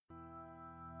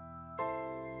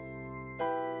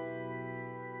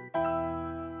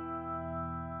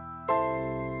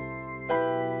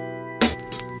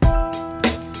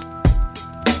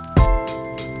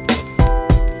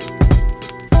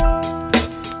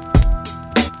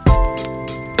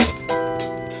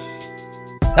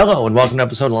Hello and welcome to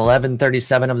episode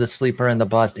 1137 of The Sleeper and the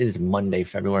Bust. It is Monday,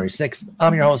 February 6th.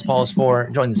 I'm your host, Paul Spohr,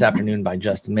 joined this afternoon by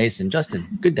Justin Mason.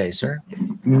 Justin, good day, sir.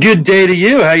 Good day to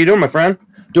you. How you doing, my friend?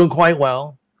 Doing quite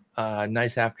well.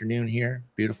 Nice afternoon here.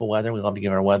 Beautiful weather. We love to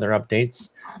give our weather updates.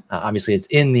 Obviously, it's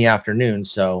in the afternoon,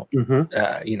 so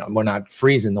we're not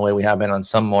freezing the way we have been on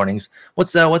some mornings.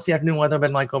 What's the afternoon weather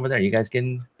been like over there? You guys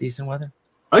getting decent weather?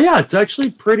 Oh yeah, it's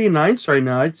actually pretty nice right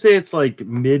now. I'd say it's like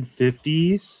mid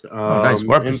 50s. Nice.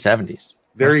 We're up to 70s.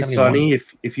 Very sunny.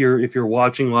 If you're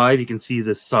watching live, you can see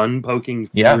the sun poking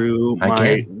through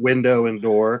my window and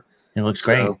door. It looks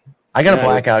great. I got a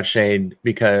blackout shade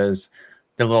because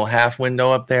the little half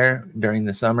window up there during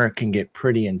the summer can get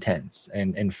pretty intense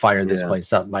and fire this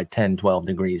place up by 10, 12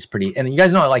 degrees. And you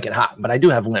guys know I like it hot, but I do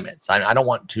have limits. I don't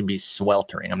want to be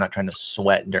sweltering. I'm not trying to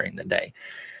sweat during the day.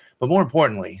 But more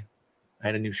importantly, I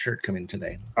had a new shirt come in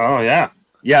today. Oh, yeah.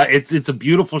 Yeah, it's a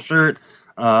beautiful shirt.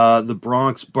 The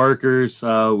Bronx Barkers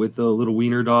with the little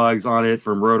wiener dogs on it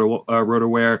from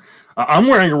RotoWear. I'm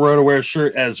wearing a RotoWear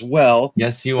shirt as well.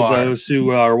 Yes, you are. Those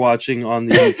who are watching on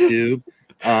the YouTube.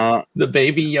 The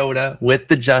baby Yoda with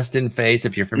the Justin face.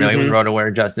 If you're familiar with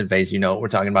RotoWear Justin face, you know what we're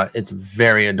talking about. It's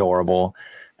very adorable.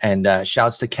 And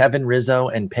shouts to Kevin Rizzo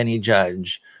and Penny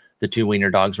Judge, the two wiener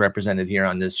dogs represented here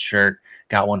on this shirt.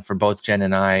 Got one for both Jen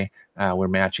and I. We're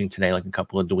matching today like a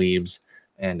couple of dweebs.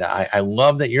 And I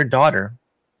love that your daughter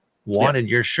wanted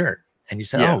your shirt. And you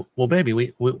said, oh, well, baby,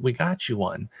 we got you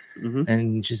one.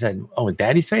 And she said, oh, with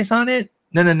daddy's face on it?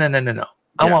 No.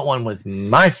 I want one with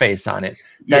my face on it.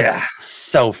 That's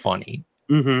so funny.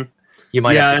 You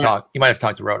might have to talk. You might have to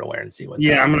talk to RotoWear and see what.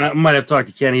 Yeah, I might have to talk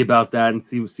to Kenny about that and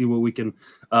see what we can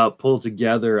pull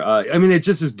together. I mean, it's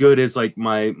just as good as like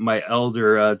my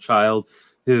elder child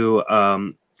who,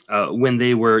 when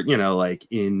they were like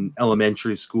in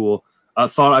elementary school,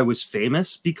 thought I was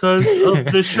famous because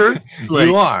of this shirt. Like,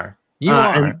 you are,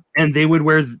 and they would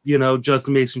wear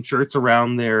Justin Mason shirts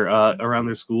around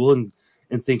their school and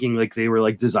thinking like they were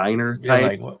like designer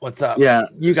type. Like, what's up? Yeah,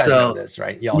 you guys know this,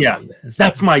 right? Y'all know this.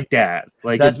 That's my dad.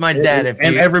 Like that's my dad.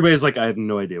 Everybody's like, I have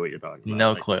no idea what you're talking about.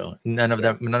 No clue. None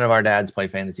of our dads play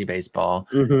fantasy baseball.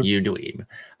 You dweeb.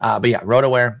 But yeah,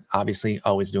 RotoWear, obviously,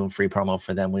 always doing free promo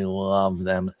for them. We love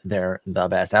them. They're the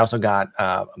best. I also got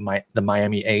the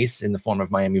Miami Ace in the form of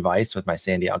Miami Vice with my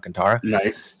Sandy Alcantara.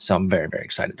 Nice. So I'm very, very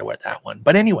excited to wear that one.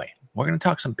 But anyway, we're going to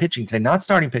talk some pitching today. Not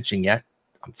starting pitching yet.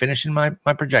 I'm finishing my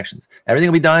projections. Everything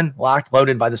will be done, locked,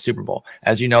 loaded by the Super Bowl.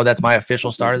 As you know, that's my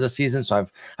official start of the season. So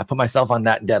I put myself on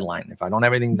that deadline. If I don't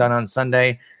have everything done on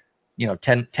Sunday,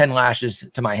 10 lashes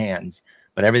to my hands.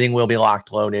 But everything will be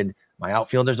locked, loaded. My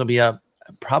outfielders will be up.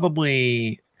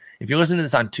 Probably, if you listen to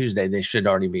this on Tuesday, they should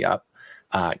already be up.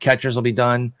 Catchers will be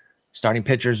done. Starting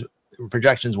pitchers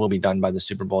projections will be done by the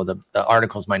Super Bowl. The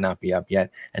articles might not be up yet.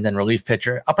 And then relief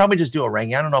pitcher, I'll probably just do a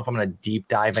ranking. I don't know if I'm going to deep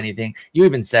dive anything. You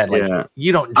even said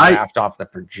you don't draft off the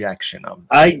projection of them.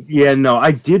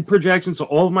 I did projections. So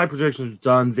all of my projections are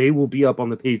done. They will be up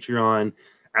on the Patreon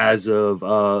as of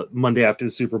Monday after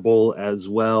the Super Bowl as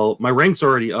well. My ranks are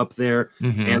already up there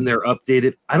and they're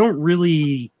updated. I don't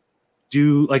really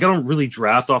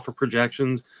draft off of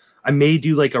projections. I may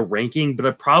do like a ranking, but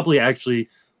I probably actually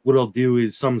what I'll do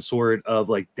is some sort of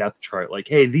like depth chart. Like,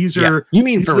 hey, these are you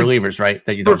mean for relievers, right?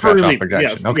 That you don't draft off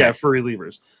projection. Yeah, for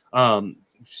relievers.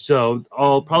 So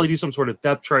I'll probably do some sort of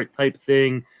depth chart type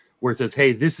thing where it says,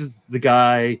 hey, this is the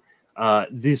guy.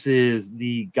 This is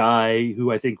the guy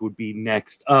who I think would be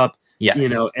next up.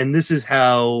 Yes. And this is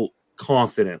how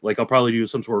confident. Like I'll probably do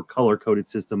some sort of color coded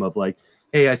system of like,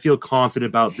 hey, I feel confident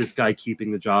about this guy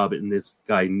keeping the job and this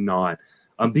guy not.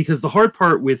 Because the hard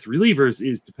part with relievers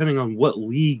is depending on what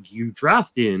league you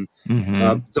draft in,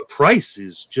 the price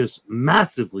is just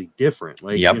massively different.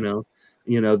 Like,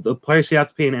 the price you have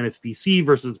to pay in NFBC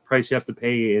versus the price you have to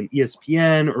pay in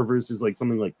ESPN or versus like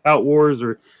something like Tout Wars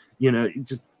or,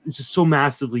 it's just so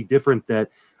massively different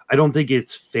that I don't think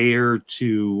it's fair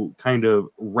to kind of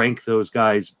rank those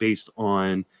guys based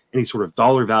on any sort of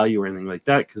dollar value or anything like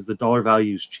that because the dollar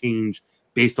values change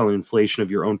based on inflation of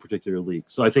your own particular league.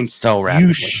 So I think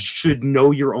you should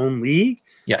know your own league.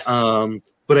 Yes.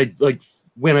 But I like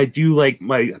when I do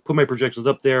put my projections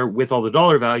up there with all the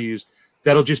dollar values,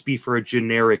 that'll just be for a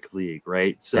generic league,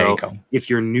 right? So if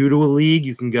you're new to a league,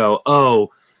 you can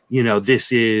go,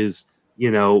 this is,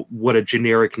 what a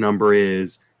generic number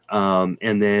is.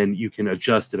 And then you can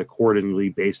adjust it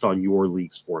accordingly based on your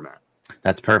league's format.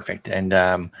 That's perfect. And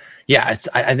I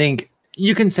think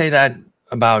you can say that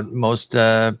about most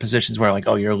positions where like,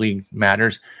 oh, your league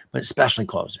matters, but especially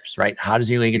closers, right? How does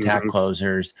your league attack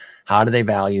closers? How do they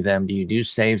value them? Do you do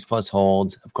saves plus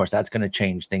holds? Of course, that's going to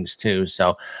change things too.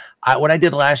 So what I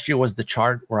did last year was the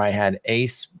chart where I had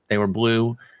ace, they were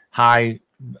blue, high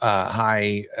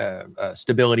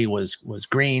stability was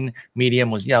green,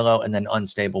 medium was yellow, and then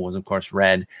unstable was of course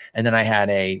red. And then I had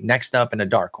a next up and a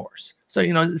dark horse.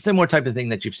 So, similar type of thing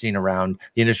that you've seen around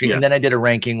the industry. Yeah. And then I did a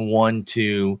ranking 1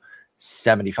 to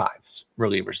 75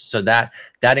 relievers. So that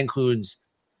includes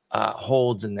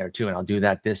holds in there too. And I'll do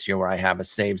that this year where I have a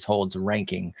saves holds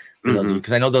ranking for those,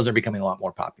 because I know those are becoming a lot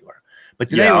more popular. But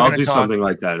today I'll do something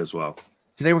like that as well.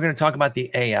 Today, we're going to talk about the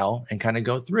AL and kind of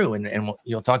go through and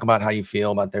you'll talk about how you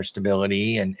feel about their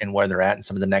stability and where they're at and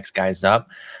some of the next guys up.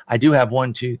 I do have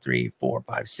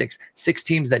 6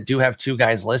 teams that do have 2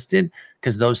 guys listed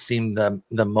because those seem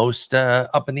the most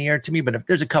up in the air to me. But if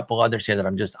there's a couple others here that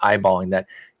I'm just eyeballing that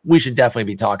we should definitely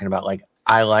be talking about, like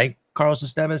I like Carlos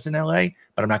Estevez in LA,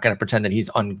 but I'm not going to pretend that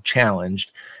he's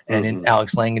unchallenged. And in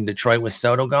Alex Lang in Detroit with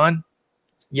Soto gone,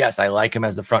 yes, I like him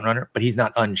as the front runner, but he's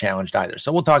not unchallenged either.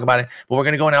 So we'll talk about it, but we're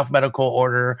going to go in alphabetical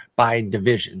order by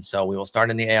division. So we will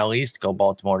start in the AL East, go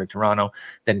Baltimore to Toronto,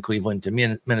 then Cleveland to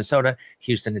Minnesota,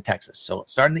 Houston to Texas. So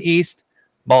let's start in the East.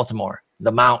 Baltimore,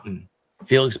 the Mountain.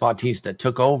 Felix Bautista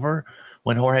took over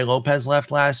when Jorge Lopez left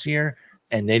last year,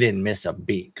 and they didn't miss a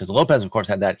beat because Lopez, of course,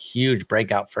 had that huge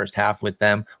breakout first half with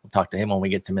them. We'll talk to him when we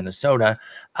get to Minnesota.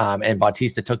 And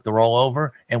Bautista took the role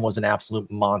over and was an absolute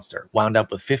monster. Wound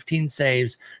up with 15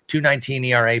 saves, 2.19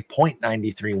 ERA,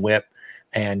 0.93 whip,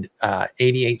 and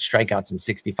 88 strikeouts in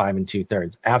 65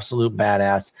 2/3. Absolute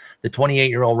badass. The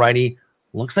 28-year-old righty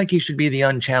looks like he should be the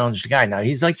unchallenged guy. Now,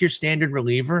 he's like your standard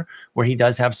reliever where he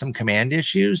does have some command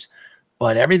issues,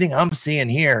 but everything I'm seeing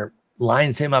here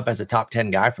lines him up as a top 10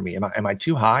 guy for me. Am I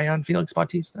too high on Felix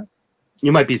Bautista?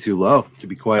 You might be too low, to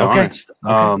be quite honest.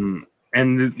 Okay. And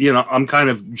I'm kind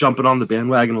of jumping on the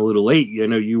bandwagon a little late.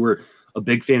 You were a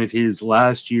big fan of his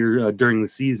last year during the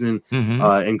season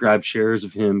and grabbed shares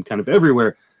of him kind of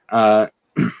everywhere. I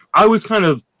was kind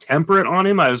of temperate on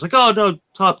him. I was like, oh no,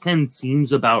 top 10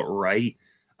 seems about right.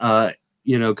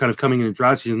 Kind of coming into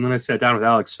draft season. And then I sat down with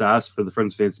Alex Fast for the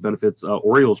Friends of Fantasy Benefits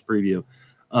Orioles preview.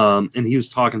 And he was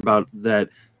talking about that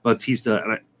Bautista,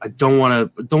 and I don't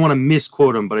want to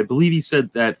misquote him, but I believe he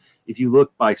said that if you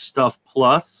look by Stuff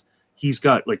Plus, he's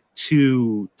got like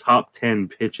 2 top 10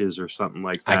 pitches or something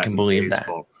like that. I can believe that.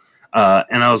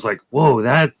 And I was like, whoa,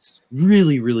 that's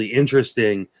really, really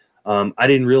interesting. I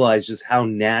didn't realize just how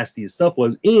nasty his stuff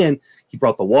was. And he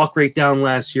brought the walk rate down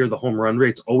last year. The home run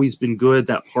rate's always been good.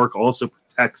 That park also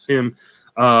protects him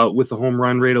with the home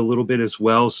run rate a little bit as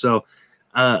well. So,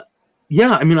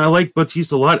 yeah, I mean, I like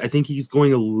Bautista a lot. I think he's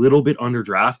going a little bit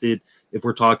underdrafted if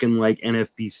we're talking like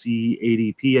NFBC,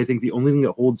 ADP. I think the only thing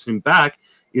that holds him back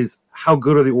is how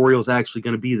good are the Orioles actually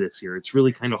going to be this year? It's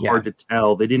really kind of hard to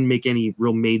tell. They didn't make any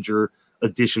real major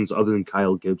additions other than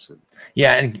Kyle Gibson.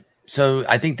 Yeah, and so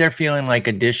I think they're feeling like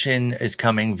addition is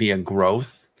coming via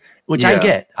growth, which I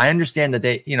get. I understand that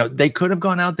they could have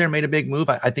gone out there and made a big move.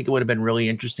 I think it would have been really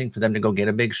interesting for them to go get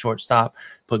a big shortstop,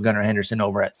 put Gunnar Henderson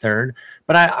over at third.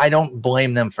 But I don't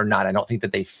blame them for not. I don't think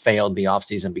that they failed the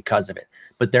offseason because of it.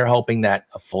 But they're hoping that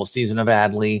a full season of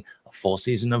Adley, a full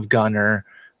season of Gunnar,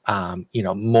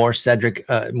 more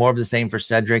Cedric, more of the same for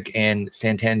Cedric and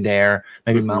Santander,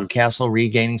 maybe Mountcastle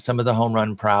regaining some of the home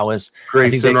run prowess.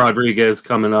 Grayson Rodriguez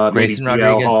coming up. Grayson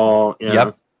Rodriguez. Hall,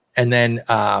 Yep. And then,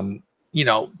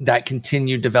 that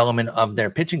continued development of their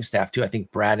pitching staff too. I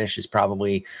think Bradish is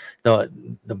probably the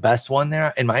best one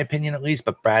there, in my opinion, at least.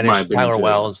 But Bradish, Tyler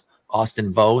Wells,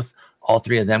 Austin Voth, all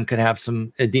 3 of them could have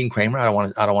some. Dean Kramer, I don't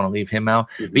want to leave him out.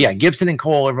 But yeah, Gibson and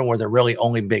Cole over were the really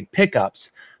only big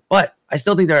pickups. But I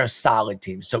still think they're a solid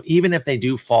team. So even if they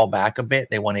do fall back a bit,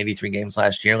 they won 83 games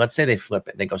last year. Let's say they flip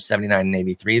it, they go 79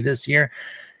 83 this year.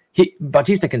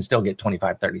 Bautista can still get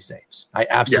 25, 30 saves. I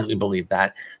absolutely believe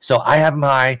that. So I have him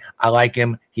high. I like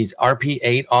him. He's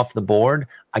RP8 off the board.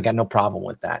 I got no problem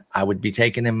with that. I would be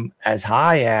taking him as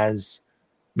high as,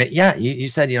 you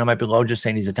said, might be low just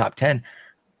saying he's a top 10.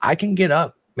 I can get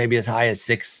up maybe as high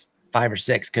as 5 or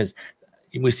 6 because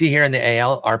we see here in the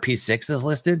AL, RP6 is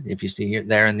listed. If you see here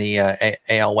there in the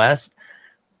AL West,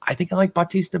 I think I like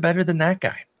Bautista better than that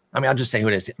guy. I mean, I'll just say who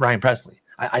it is, Ryan Presley.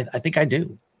 I think I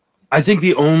do. I think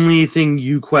the only thing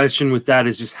you question with that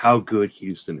is just how good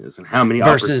Houston is and how many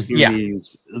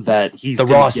opportunities that he's the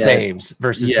raw saves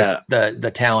versus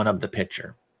the talent of the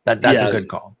pitcher. That's a good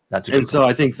call. So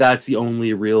I think that's the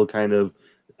only real kind of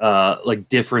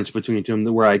difference between them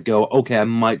where I go, okay, I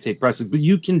might take Presley, but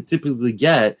you can typically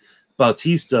get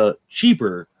Bautista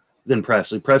cheaper than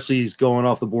Presley. Presley's going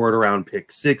off the board around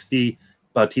pick 60.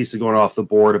 Bautista going off the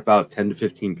board about 10 to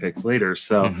 15 picks later.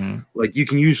 So, like, you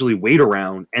can usually wait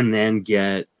around and then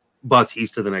get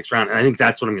Bautista the next round. And I think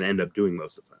that's what I'm going to end up doing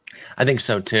most of the time. I think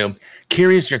so, too.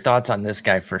 Curious your thoughts on this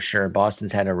guy for sure.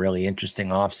 Boston's had a really interesting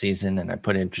offseason, and I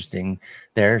put interesting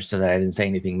there so that I didn't say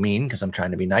anything mean because I'm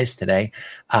trying to be nice today.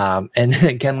 And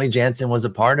Kenley Jansen was a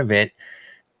part of it.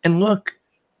 And look,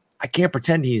 I can't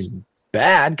pretend he's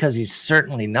bad because he's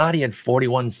certainly not. He had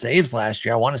 41 saves last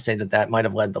year. I want to say that might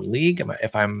have led the league,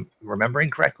 if I'm remembering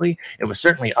correctly. It was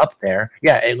certainly up there.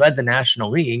 Yeah, it led the National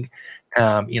League.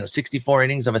 64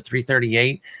 innings of a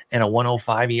 338 and a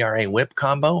 105 ERA whip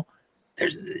combo.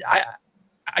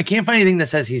 I can't find anything that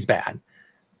says he's bad,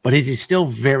 but is he still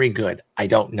very good? I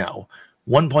don't know.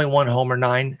 1.1 homer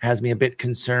 9 has me a bit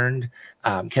concerned.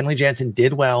 Kenley Jansen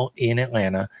did well in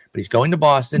Atlanta, but he's going to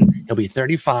Boston. He'll be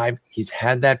 35. He's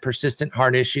had that persistent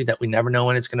heart issue that we never know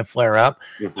when it's going to flare up.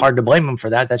 Hard to blame him for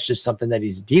that. That's just something that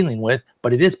he's dealing with,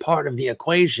 but it is part of the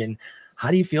equation. How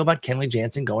do you feel about Kenley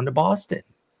Jansen going to Boston?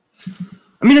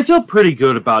 I mean, I feel pretty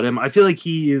good about him. I feel like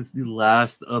he is the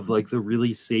last of like the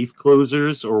really safe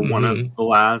closers, or one of the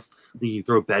last. I think you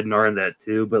throw Bednar in that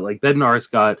too, but like Bednar's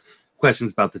got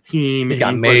questions about the team. He's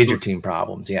got major team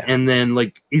problems, yeah. And then,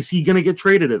 like, is he going to get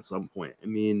traded at some point? I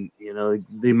mean,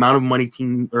 the amount of money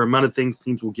amount of things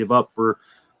teams will give up for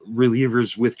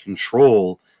relievers with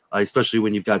control, especially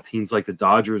when you've got teams like the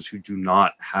Dodgers who do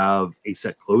not have a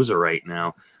set closer right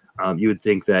now. You would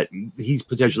think that he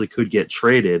potentially could get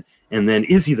traded, and then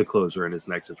is he the closer in his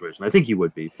next situation? I think he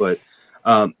would be, but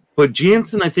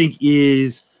Jansen, I think,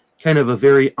 is kind of a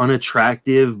very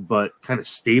unattractive but kind of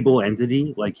stable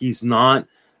entity. Like, he's no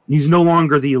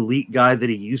longer the elite guy that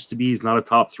he used to be. He's not a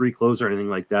top 3 closer or anything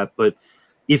like that. But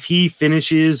if he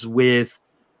finishes with,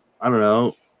 I don't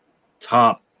know,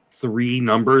 top 3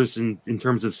 numbers in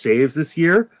terms of saves this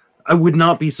year, I would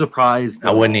not be surprised.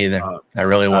 I wouldn't either. I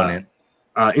really wouldn't.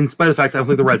 In spite of the fact that I don't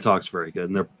think the Red Sox are very good,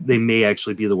 and they may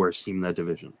actually be the worst team in that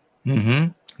division.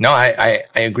 No, I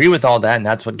agree with all that, and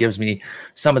that's what gives me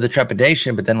some of the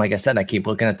trepidation. But then, like I said, I keep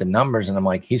looking at the numbers, and I'm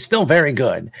like, he's still very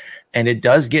good. And it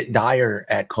does get dire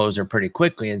at closer pretty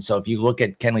quickly. And so if you look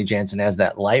at Kenley Jansen as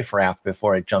that life raft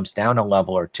before it jumps down a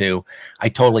level or two, I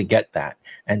totally get that.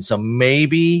 And so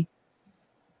maybe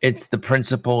it's the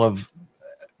principle of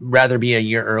rather be a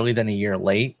year early than a year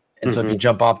late. And so if you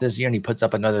jump off this year and he puts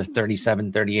up another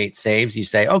 37, 38 saves, you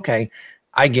say, okay,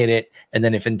 I get it. And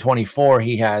then if in 24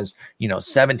 he has,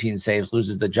 17 saves,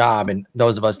 loses the job, and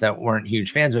those of us that weren't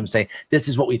huge fans of him say, this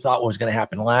is what we thought was going to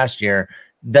happen last year,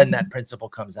 then that principle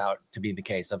comes out to be the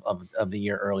case of the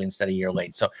year early instead of year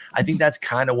late. So I think that's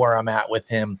kind of where I'm at with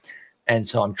him. And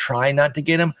so I'm trying not to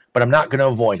get him, but I'm not going to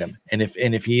avoid him. And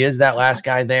if he is that last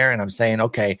guy there, and I'm saying,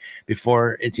 okay,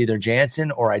 before it's either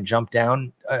Jansen or I jump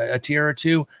down a tier or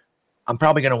two, I'm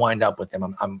probably going to wind up with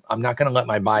him. I'm not going to let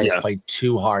my bias play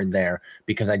too hard there,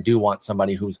 because I do want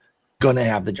somebody who's going to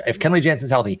have if Kenley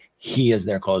Jansen's healthy, he is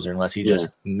their closer unless he just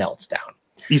melts down.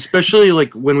 Especially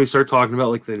like when we start talking about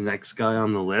like the next guy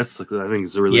on the list, like I think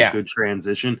it's a really good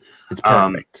transition. It's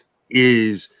perfect.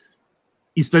 Is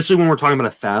especially when we're talking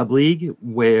about a fab league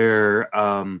where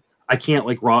I can't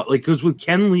because with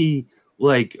Kenley,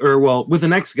 with the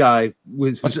next guy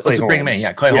let's bring him in.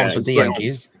 Yeah, Clay Holmes with the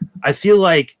Yankees. I feel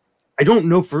like I don't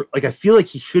know I feel like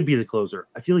he should be the closer.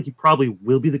 I feel like he probably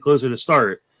will be the closer to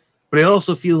start, but I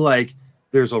also feel like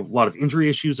there's a lot of injury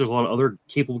issues. There's a lot of other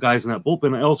capable guys in that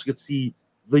bullpen. I also could see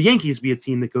the Yankees be a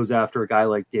team that goes after a guy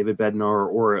like David Bednar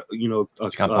or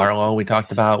Scott Barlow we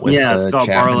talked about with Scott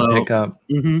Chapman Barlow pickup.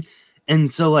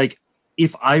 And so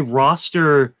if I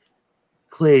roster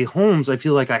Clay Holmes, I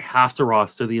feel like I have to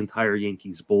roster the entire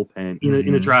Yankees bullpen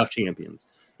in a draft champions,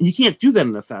 and you can't do that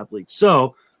in a fab league.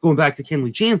 So going back to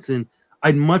Kenley Jansen,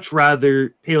 I'd much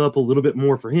rather pay up a little bit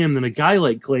more for him than a guy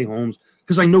like Clay Holmes,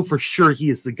 because I know for sure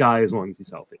he is the guy as long as he's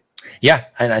healthy. Yeah,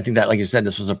 and I think that, like you said,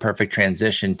 this was a perfect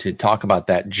transition to talk about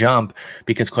that jump,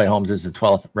 because Clay Holmes is the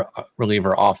 12th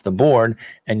reliever off the board,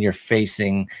 and you're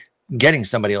facing getting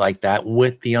somebody like that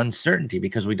with the uncertainty,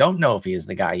 because we don't know if he is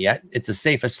the guy yet. It's a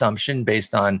safe assumption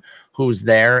based on who's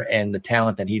there and the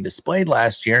talent that he displayed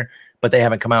last year, but they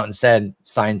haven't come out and said,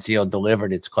 signed, sealed,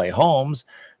 delivered, it's Clay Holmes.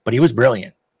 But he was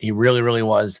brilliant. He really, really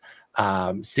was.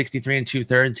 63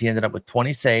 2/3. He ended up with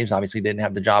 20 saves. Obviously didn't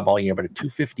have the job all year, but a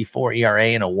 2.54 ERA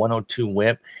and a 102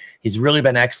 whip. He's really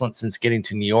been excellent since getting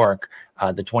to New York.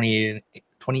 The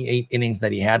 28 innings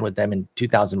that he had with them in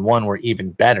 2001 were even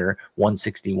better.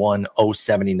 161,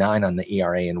 079 on the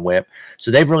ERA and whip. So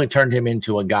they've really turned him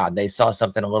into a god. They saw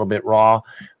something a little bit raw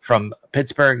from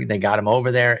Pittsburgh. They got him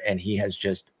over there, and he has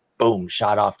just, boom,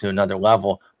 shot off to another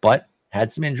level. But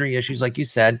had some injury issues, like you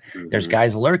said. There's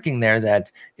guys lurking there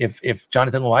that if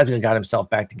Jonathan Loaisiga got himself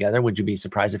back together, would you be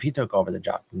surprised if he took over the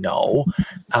job? No.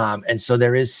 And so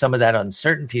there is some of that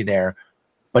uncertainty there,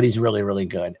 but he's really, really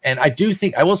good. And I do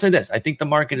think, I will say this, I think the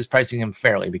market is pricing him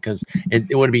fairly, because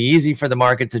it would be easy for the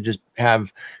market to just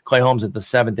have Clay Holmes at the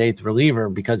 7th, 8th reliever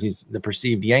because he's the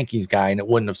perceived Yankees guy, and it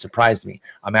wouldn't have surprised me.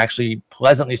 I'm actually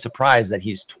pleasantly surprised that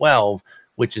he's 12,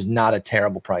 which is not a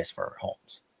terrible price for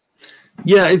Holmes.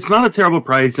 Yeah, it's not a terrible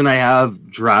price, and I have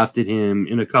drafted him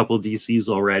in a couple DCs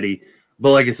already.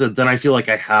 But like I said, then I feel like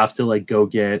I have to go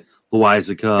get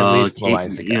Loaisiga,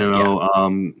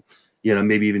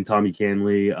 maybe even Tommy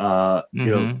Canley,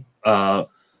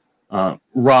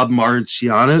 Rob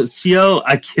Marciano.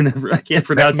 I can't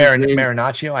pronounce his name.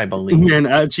 Marinaccio, I believe.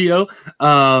 Marinaccio.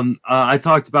 I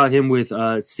talked about him with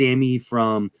Sammy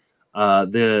from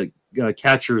the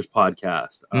Catchers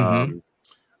podcast.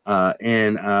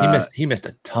 He missed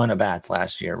a ton of bats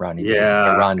last year, Ronnie.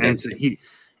 Yeah,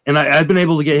 and I've been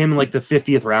able to get him in the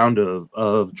 50th round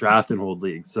of draft and hold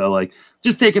leagues. So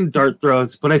just taking dart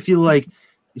throws, but I feel like,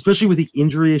 especially with the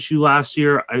injury issue last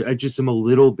year, I just am a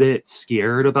little bit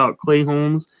scared about Clay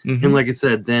Holmes. And like I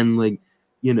said, then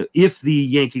if the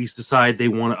Yankees decide they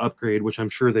want to upgrade, which I'm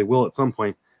sure they will at some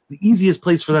point, the easiest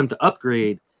place for them to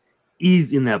upgrade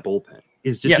is in that bullpen,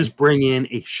 is to just bring in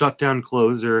a shutdown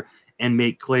closer and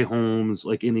make Clay Holmes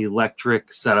an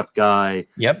electric setup guy.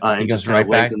 And he goes right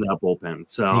back in that bullpen.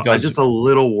 So I'm just a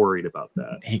little worried about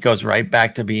that. He goes right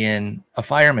back to being a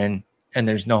fireman, and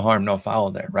there's no harm, no foul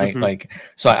there, right?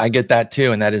 So I get that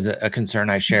too, and that is a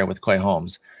concern I share with Clay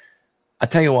Holmes. I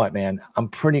tell you what, man, I'm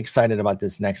pretty excited about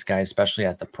this next guy, especially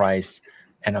at the price,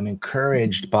 and I'm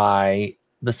encouraged by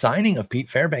the signing of Pete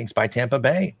Fairbanks by Tampa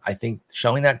Bay. I think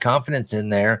showing that confidence in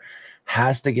there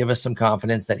has to give us some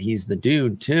confidence that he's the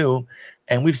dude too.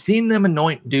 And we've seen them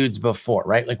anoint dudes before,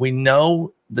 right? We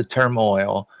know the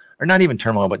turmoil, or not even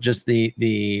turmoil, but just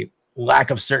the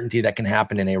lack of certainty that can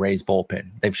happen in a Rays bullpen.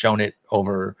 They've shown it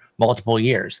over multiple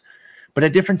years, but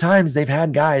at different times they've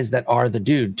had guys that are the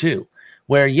dude too,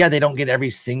 where they don't get every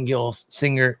single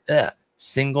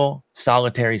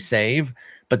solitary save,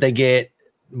 but they get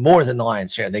more than the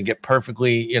lion's share. They get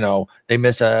perfectly, they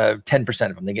miss 10%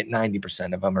 of them. They get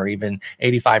 90% of them, or even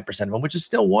 85% of them, which is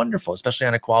still wonderful, especially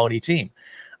on a quality team.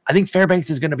 I think Fairbanks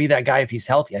is going to be that guy if he's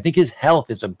healthy. I think his health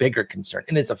is a bigger concern,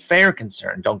 and it's a fair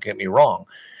concern. Don't get me wrong,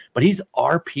 but he's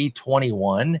RP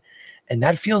 21, and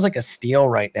that feels like a steal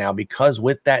right now, because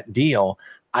with that deal,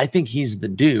 I think he's the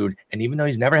dude. And even though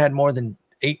he's never had more than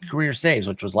 8 career saves,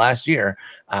 which was last year,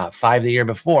 5 the year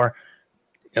before,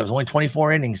 it was only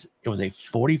 24 innings. It was a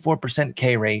 44%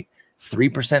 K rate,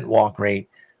 3% walk rate,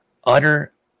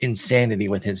 utter insanity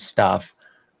with his stuff.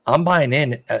 I'm buying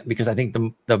in because I think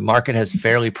the market has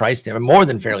fairly priced him, and more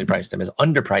than fairly priced him, has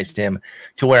underpriced him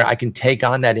to where I can take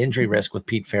on that injury risk with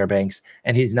Pete Fairbanks,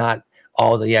 and he's not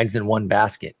all the eggs in one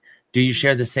basket. Do you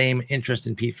share the same interest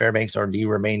in Pete Fairbanks, or do you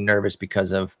remain nervous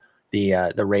because of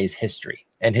the Rays history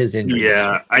and his injury?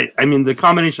 Yeah, I mean, the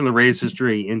combination of the Rays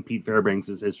history and Pete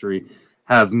Fairbanks' history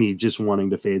have me just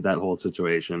wanting to fade that whole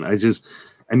situation. The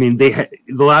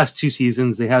last 2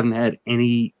 seasons, they haven't had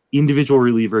any individual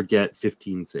reliever get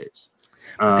 15 saves.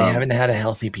 They haven't had a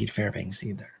healthy Pete Fairbanks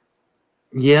either.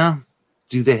 Yeah.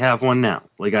 Do they have one now?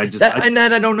 I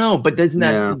don't know, but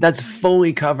that's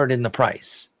fully covered in the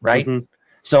price, right?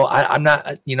 So I'm not,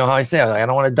 how I say, I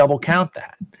don't want to double count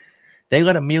that. They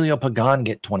let Emilio Pagan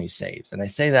get 20 saves. And I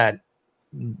say that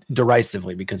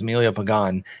derisively because Emilio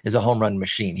Pagan is a home run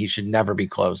machine. He should never be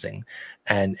closing.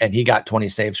 And he got 20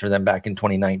 saves for them back in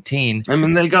 2019. I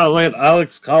mean, they got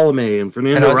Alex Colomé and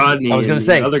Fernando Rodney. I was going to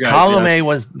say, Colomé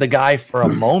was the guy for a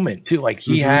moment too.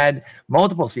 He had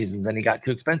multiple seasons and he got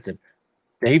too expensive.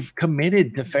 They've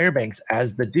committed to Fairbanks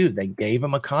as the dude. They gave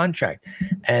him a contract.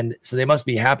 And so they must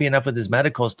be happy enough with his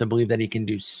medicals to believe that he can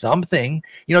do something.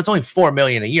 It's only $4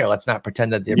 million a year. Let's not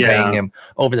pretend that they're paying him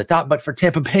over the top. But for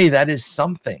Tampa Bay, that is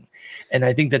something. And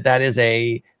I think that is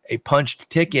a punched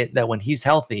ticket that when he's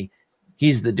healthy,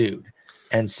 he's the dude.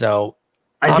 And so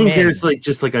I think there's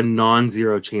just a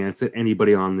non-zero chance that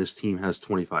anybody on this team has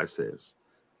 25 saves.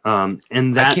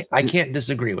 And that I can't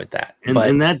disagree with that.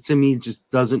 And that to me just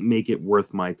doesn't make it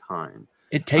worth my time.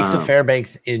 It takes a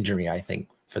Fairbanks injury, I think,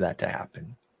 for that to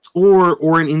happen.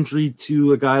 Or an injury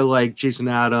to a guy like Jason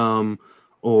Adam,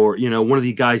 or one of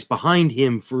the guys behind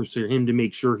him for him to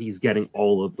make sure he's getting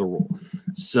all of the role.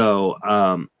 So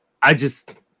I'm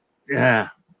just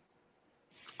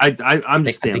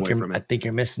staying away from it. I think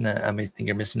you're missing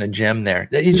a gem there.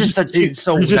 He's just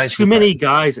there's too many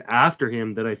guys after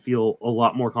him that I feel a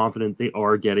lot more confident they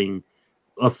are getting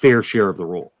a fair share of the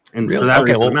role. And Really? for that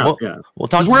Okay, reason, we'll talk,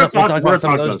 'Cause we'll we're talk about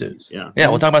some of talking those about- dudes. Yeah. Yeah,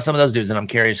 we'll talk about some of those dudes, and I'm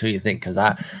curious who you think, because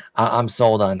I'm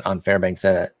sold on Fairbanks'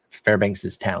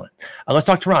 talent. Let's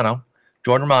talk Toronto.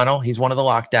 Jordan Romano, he's one of the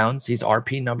lockdowns. He's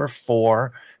RP number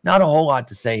 4. Not a whole lot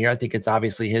to say here. I think it's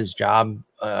obviously his job,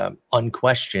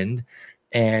 unquestioned,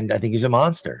 and I think he's a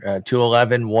monster.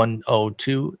 211,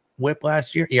 102 whip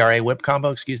last year, ERA whip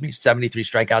combo, 73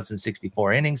 strikeouts in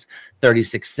 64 innings,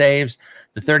 36 saves.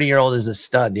 The 30-year-old is a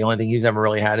stud. The only thing he's ever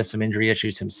really had is some injury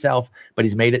issues himself, but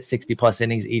he's made it 60-plus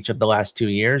innings each of the last 2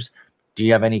 years. Do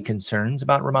you have any concerns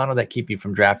about Romano that keep you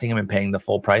from drafting him and paying the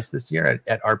full price this year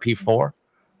at RP4?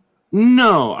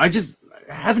 No, I just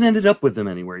haven't ended up with him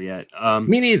anywhere yet.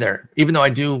 Me neither. Even though I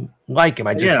do like him,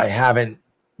 I haven't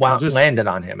landed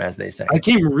on him, as they say. I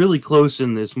came really close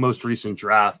in this most recent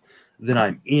draft that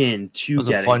I'm in to. It was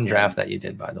a fun draft that you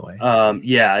did, by the way.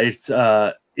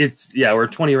 We're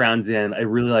 20 rounds in. I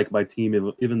really like my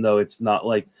team, even though it's not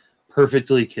like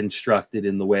perfectly constructed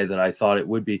in the way that I thought it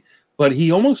would be. But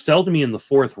he almost fell to me in the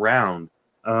 4th round,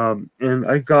 and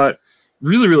I got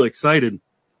really, really excited.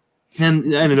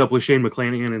 And ended up with Shane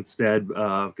McClanahan instead,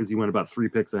 because he went about 3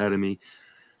 picks ahead of me,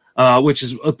 which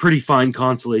is a pretty fine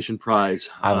consolation prize.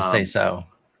 I would say so.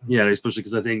 Yeah, especially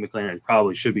because I think McClanahan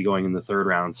probably should be going in the 3rd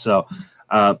round. So,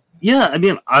 I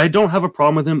mean, I don't have a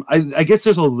problem with him. I guess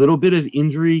there's a little bit of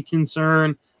injury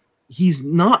concern. He's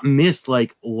not missed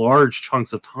like large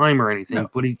chunks of time or anything,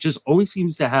 but he just always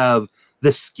seems to have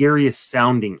the scariest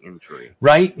sounding injury.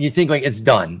 Right? You think like it's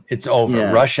done. It's over.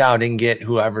 Yeah. Rush out and get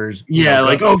whoever's...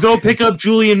 go pick up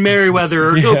Julian Merriweather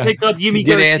or go pick up Yimi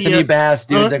Get Garcia. Anthony Bass,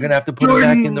 dude. They're going to have to put him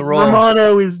back in the role.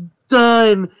 Romano is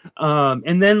done.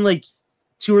 And then like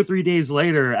 2 or 3 days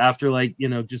later, after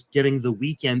just getting the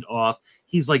weekend off,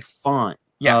 he's like fine.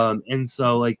 Yeah. And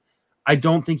so like, I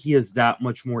don't think he has that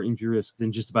much more injury risk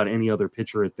than just about any other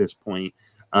pitcher at this point.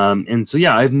 And so,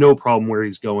 I have no problem where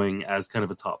he's going as kind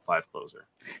of a top 5 closer.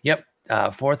 Yep.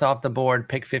 4th off the board,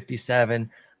 pick 57.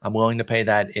 I'm willing to pay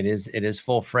that. It is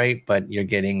full freight, but you're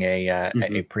getting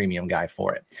a premium guy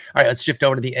for it. All right, let's shift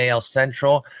over to the AL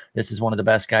Central. This is one of the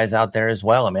best guys out there as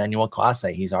well, Emmanuel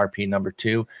Clase. He's RP number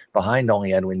 2, behind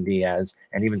only Edwin Diaz,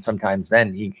 and even sometimes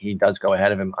then he does go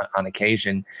ahead of him on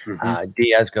occasion.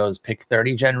 Diaz goes pick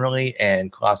 30 generally,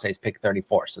 and Clase's pick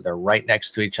 34, so they're right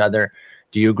next to each other.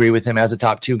 Do you agree with him as a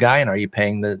top 2 guy, and are you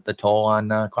paying the toll on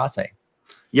Clase?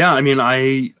 Yeah, I mean,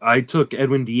 I took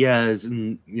Edwin Diaz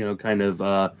in, kind of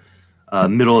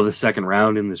middle of the 2nd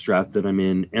round in this draft that I'm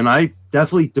in, and I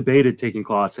definitely debated taking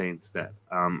Clase instead.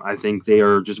 I think they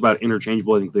are just about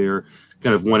interchangeable. I think they're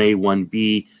kind of 1A,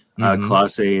 1B,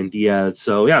 Clase and Diaz.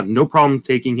 So, no problem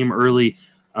taking him early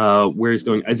where he's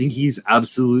going. I think he's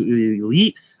absolutely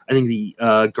elite. I think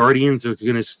the Guardians are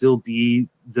going to still be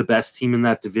the best team in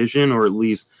that division, or at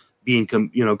least be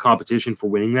in competition for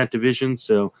winning that division.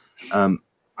 So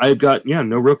I've got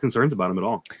no real concerns about him at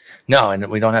all. No, and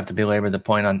we don't have to belabor the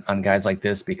point on guys like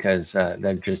this because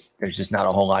there's just not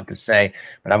a whole lot to say.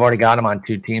 But I've already got him on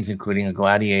 2 teams, including a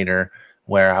Gladiator,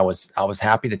 where I was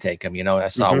happy to take him. I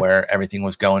saw where everything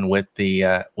was going with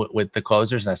the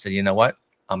closers, and I said, you know what?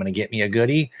 I'm going to get me a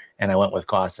goodie, and I went with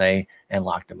Clase and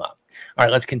locked him up. All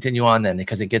right, let's continue on then,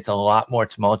 because it gets a lot more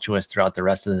tumultuous throughout the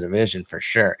rest of the division for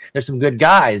sure. There's some good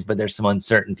guys, but there's some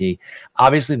uncertainty.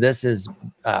 Obviously, this is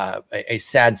a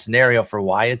sad scenario for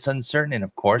why it's uncertain, and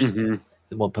of course,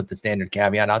 we'll put the standard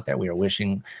caveat out there. We are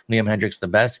wishing Liam Hendriks the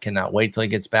best. Cannot wait till he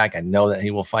gets back. I know that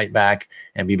he will fight back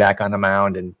and be back on the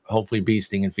mound and hopefully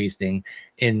beasting and feasting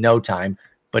in no time.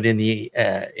 But in the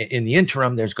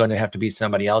interim, there's going to have to be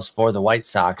somebody else for the White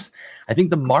Sox. I think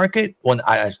the market,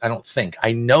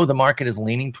 I know the market is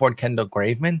leaning toward Kendall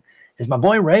Graveman. Is my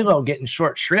boy Raylo getting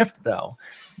short shrift, though?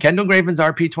 Kendall Graveman's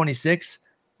RP 26.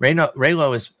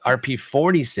 Raylo is RP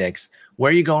 46.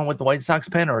 Where are you going with the White Sox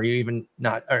pen, or are you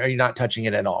not touching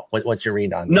it at all? What's your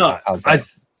read on that? No,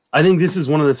 I think this is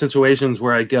one of the situations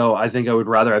where I think I would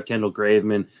rather have Kendall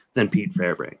Graveman than Pete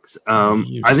Fairbanks.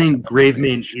 I think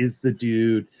Graveman is the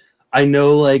dude. I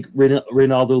know like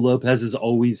Reynaldo Lopez has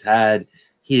always had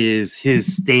his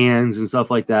stands and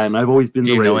stuff like that, and I've always been.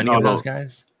 Do you know any of those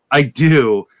guys? I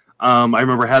do. I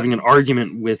remember having an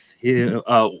argument with him,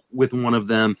 with one of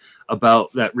them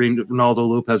about that Reynaldo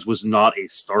Lopez was not a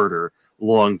starter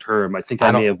long term. I think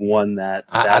I may have won that.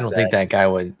 I don't think that guy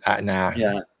would. Nah.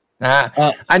 Yeah.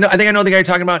 I think I know the guy you're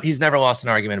talking about. He's never lost an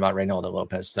argument about Reynaldo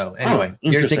Lopez. So anyway,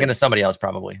 you're thinking of somebody else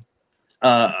probably.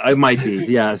 I might be,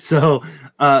 yeah. So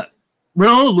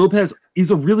Reynaldo Lopez is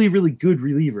a really, really good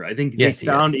reliever. I think they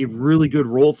found a really good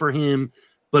role for him,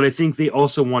 but I think they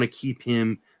also want to keep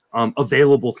him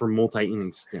available for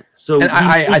multi-inning stints. So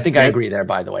I think I agree there,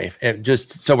 by the way.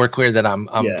 Just so we're clear that I'm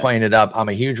playing it up. I'm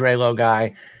a huge Raylo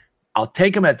guy. I'll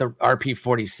take him at the RP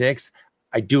 46.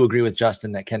 I do agree with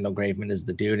Justin that Kendall Graveman is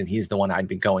the dude, and he's the one I'd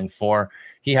be going for.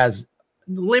 He has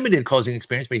limited closing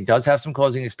experience, but he does have some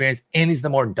closing experience, and he's the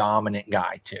more dominant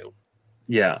guy too.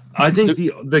 Yeah, I think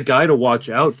the guy to watch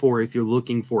out for if you're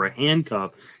looking for a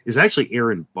handcuff is actually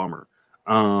Aaron Bummer.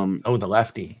 The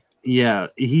lefty. Yeah,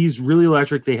 he's really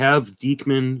electric. They have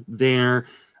Diekman there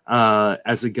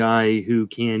as a guy who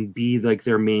can be like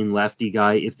their main lefty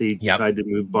guy if they decide to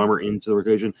move Bummer into the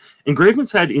rotation. And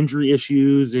Graveman's had injury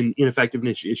issues and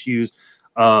ineffectiveness issues,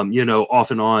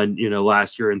 off and on,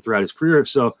 last year and throughout his career.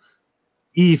 So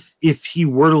if he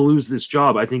were to lose this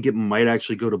job, I think it might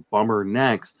actually go to Bummer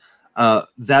next.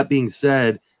 That being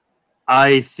said,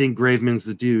 I think Graveman's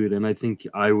the dude, and I think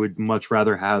I would much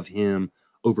rather have him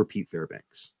over Pete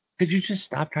Fairbanks. Could you just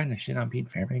stop trying to shit on Pete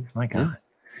Fairbanks? My God.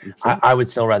 I would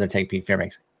still rather take Pete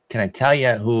Fairbanks. Can I tell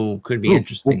you who could be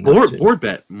interesting? Board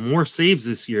bet. More saves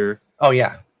this year. Oh,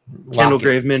 yeah. Kendall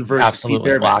Graveman versus Pete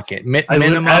Fairbanks. Lock it.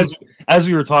 Minimum. As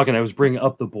we were talking, I was bringing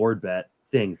up the board bet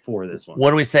thing for this one. What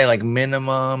do we say? Like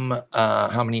minimum,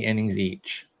 how many innings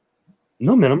each?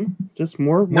 No minimum, just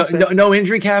more. No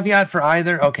injury caveat for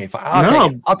either? Okay,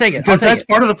 fine. I'll take it. Because that's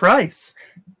part of the price.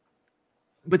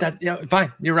 But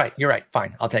fine. You're right.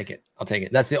 Fine. I'll take it.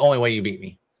 That's the only way you beat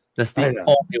me. That's the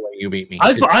only way you beat me.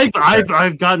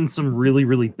 I've gotten some really,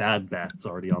 really bad bets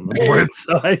already on the board,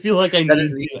 so I feel like I need to.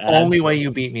 The only way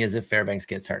you beat me is if Fairbanks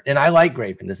gets hurt. And I like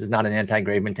Graveman. This is not an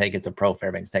anti-Graveman take. It's a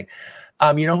pro-Fairbanks take.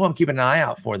 You know who I'm keeping an eye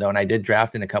out for, though, and I did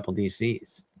draft in a couple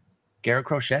DCs? Garrett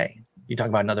Crochet. You talk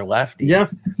about another lefty. Yeah.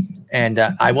 And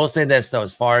I will say this, though,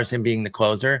 as far as him being the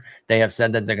closer, they have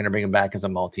said that they're going to bring him back as a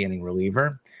multi-inning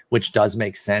reliever, which does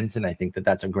make sense. And I think that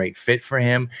that's a great fit for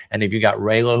him. And if you got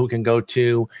Raylo who can go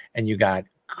 2, and you got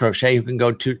Crochet who can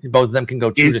go 2, both of them can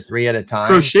go 2 to 3 at a time.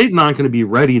 Crochet's not going to be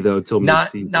ready, though, till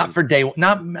mid-season. Not for day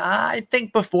one. I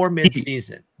think before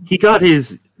mid-season. He got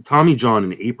his Tommy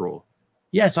John in April.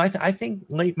 Yeah, so I think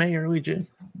late May, early June.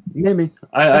 Maybe.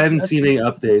 I haven't seen any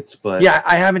updates, but yeah,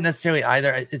 I haven't necessarily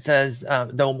either. It says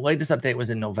the latest update was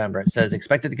in November. It says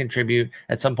expected to contribute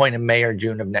at some point in May or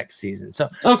June of next season. So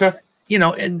okay.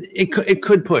 And it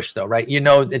could push though, right?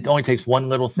 It only takes one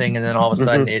little thing, and then all of a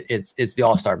sudden it's the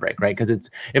All-Star break, right? Because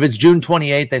if it's June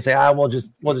 28th, they say we'll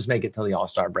just make it till the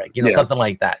All-Star break, something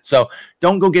like that. So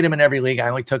don't go get him in every league. I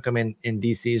only took him in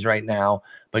DCs right now,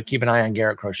 but keep an eye on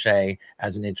Garrett Crochet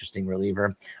as an interesting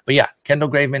reliever. But yeah, Kendall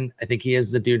Graveman, I think he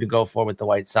is the dude to go for with the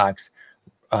White Sox.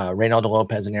 Reynaldo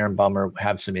Lopez and Aaron Bummer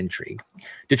have some intrigue.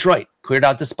 Detroit cleared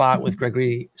out the spot with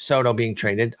Gregory Soto being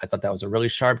traded. I thought that was a really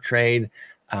sharp trade.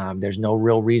 There's no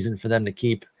real reason for them to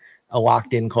keep a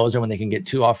locked-in closer when they can get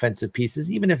 2 offensive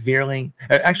pieces, even if Veerling,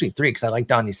 actually 3, because I like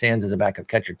Donnie Sands as a backup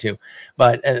catcher too.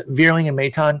 But Veerling and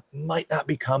Maton might not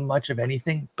become much of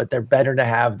anything, but they're better to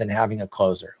have than having a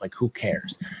closer. Like, who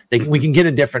cares? We can get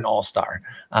a different all-star.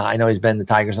 I know he's been the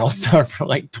Tigers all-star for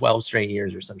like 12 straight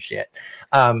years or some shit.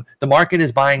 The market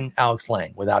is buying Alex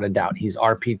Lang, without a doubt. He's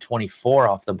RP 24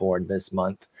 off the board this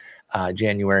month,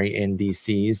 January in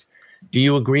DCs. Do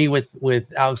you agree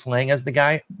with Alex Lang as the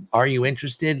guy? Are you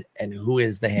interested? And who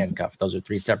is the handcuff? Those are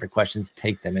 3 separate questions.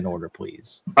 Take them in order,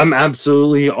 please. I'm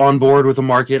absolutely on board with the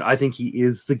market. I think he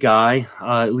is the guy,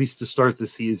 at least to start the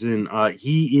season.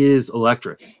 He is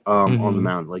electric on the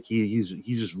mound. Like he's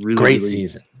just really great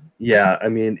season. Yeah, I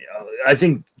mean, I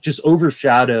think just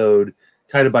overshadowed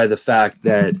kind of by the fact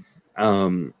that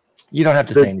you don't have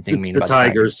to say anything mean. The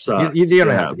Tigers suck. You don't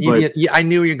have to. I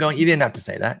knew you were going. You didn't have to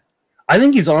say that. I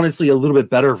think he's honestly a little bit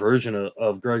better version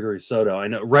of Gregory Soto. I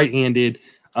know right-handed,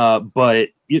 but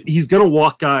he's going to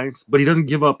walk guys, but he doesn't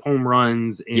give up home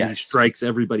runs, and he strikes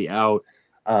everybody out.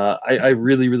 I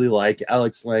really, really like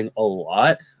Alex Lang a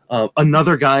lot.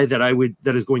 Another guy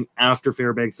that is going after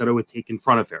Fairbanks that I would take in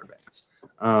front of Fairbanks.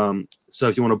 So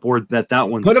if you want to board that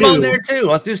one, put him on there too.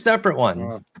 Let's do separate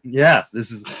ones. Yeah,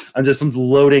 I'm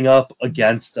loading up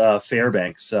against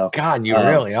Fairbanks. So God, you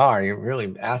really are. You're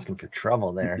really asking for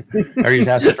trouble there. Or you're just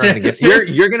asking for him to get.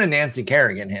 You're gonna Nancy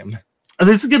Kerrigan him.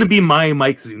 This is going to be my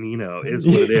Mike Zunino, is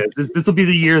what it is. This will be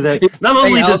the year that not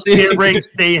only does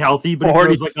Fairbanks stay healthy, but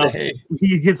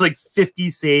he gets like 50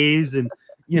 saves and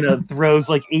throws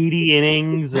like 80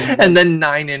 innings and then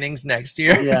 9 innings next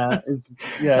year. Yeah.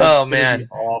 Oh man,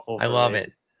 awful. I love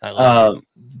it. I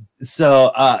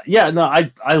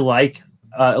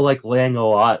like Lang a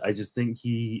lot. I just think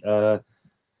he,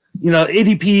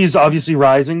 ADP is obviously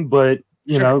rising, but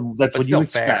that's what you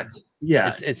expect.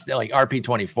 Yeah, It's like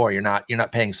RP24. You're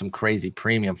not paying some crazy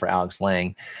premium for Alex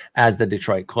Lang as the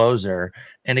Detroit closer.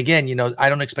 And again, I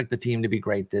don't expect the team to be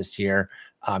great this year.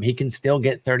 He can still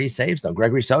get 30 saves though.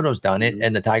 Gregory Soto's done it,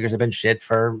 and the Tigers have been shit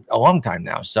for a long time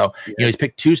now. So he's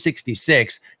picked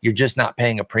 266. You're just not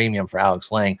paying a premium for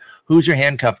Alex Lang. Who's your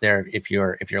handcuff there if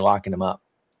you're locking him up?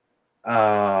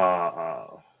 I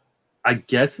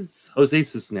guess it's Jose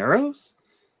Cisneros.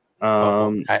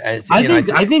 I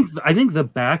think the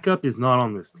backup is not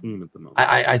on this team at the moment.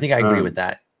 I think I agree with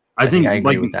that. I think I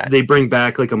agree with that. They bring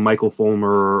back like a Michael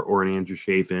Fulmer or an Andrew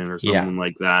Chafin or something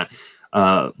like that.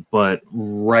 But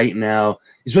right now,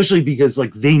 especially because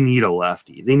like they need a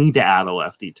lefty, they need to add a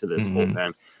lefty to this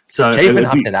bullpen. So Chafin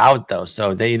opted out though,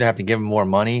 so they either have to give him more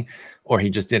money or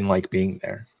he just didn't like being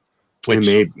there. Which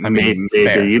maybe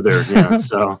either. Yeah.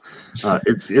 So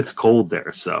it's cold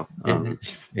there. So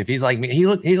if he's like me, he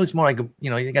looks more like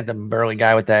you got the burly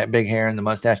guy with that big hair and the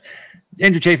mustache.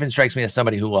 Andrew Chafin strikes me as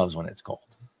somebody who loves when it's cold.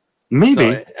 Maybe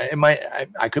so it might.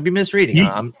 I could be misreading.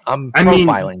 I'm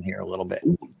profiling here a little bit.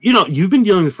 You've been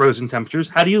dealing with frozen temperatures.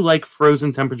 How do you like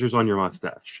frozen temperatures on your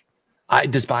mustache? I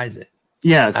despise it.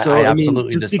 Yeah. So I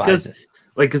absolutely despise it.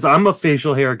 Because I'm a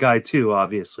facial hair guy too,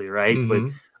 obviously, right? Mm-hmm.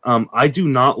 But I do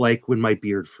not like when my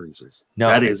beard freezes. No,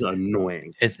 that is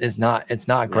annoying. It's not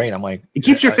great. I'm like, it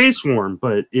keeps your face warm,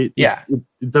 but it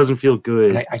doesn't feel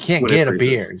good. I can't get a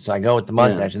beard, so I go with the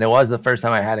mustache. And it was the first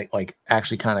time I had it like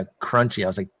actually kind of crunchy. I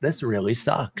was like, this really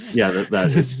sucks. Yeah, that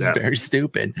is very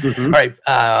stupid. Mm-hmm. All right,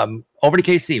 over to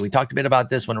KC. We talked a bit about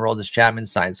this when Aroldis Chapman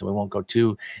signed, so we won't go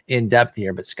too in depth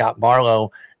here. But Scott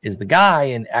Barlow is the guy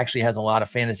and actually has a lot of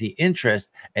fantasy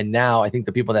interest. And now I think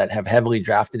the people that have heavily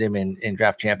drafted him in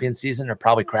draft champion season are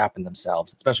probably crapping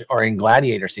themselves, especially or in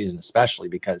gladiator season, especially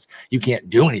because you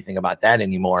can't do anything about that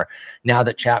anymore. Now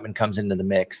that Chapman comes into the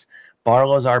mix,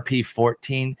 Barlow's RP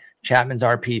 14, Chapman's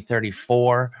RP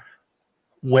 34.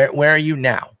 Where are you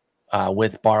now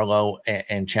with Barlow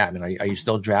and Chapman? Are you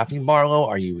still drafting Barlow?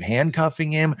 Are you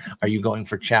handcuffing him? Are you going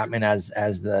for Chapman as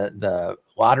the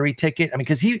lottery ticket? I mean,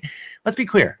 because let's be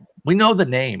clear, we know the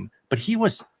name, but he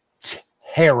was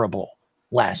terrible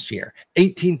last year.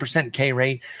 18% K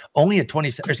rate, only a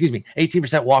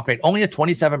 18% walk rate, only a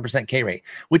 27% K rate,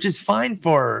 which is fine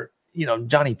for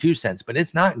Johnny 2 cents, but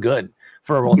it's not good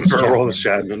for Aroldis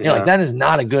Chapman. Like that is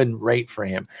not a good rate for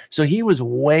him. So he was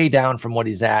way down from what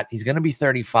he's at. He's going to be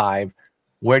 35.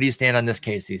 Where do you stand on this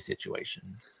KC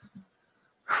situation?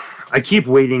 I keep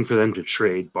waiting for them to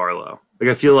trade Barlow. Like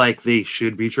I feel like they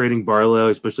should be trading Barlow,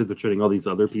 especially if they're trading all these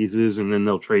other pieces, and then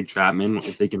they'll trade Chapman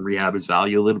if they can rehab his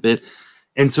value a little bit.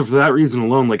 And so for that reason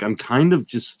alone, like I'm kind of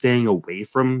just staying away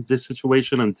from this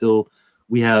situation until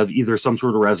we have either some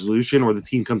sort of resolution or the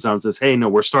team comes out and says, hey, no,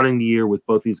 we're starting the year with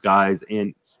both these guys,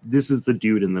 and this is the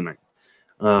dude in the ninth.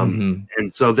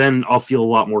 And so then I'll feel a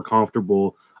lot more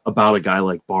comfortable about a guy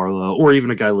like Barlow or even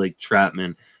a guy like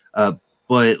Chapman.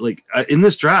 But like in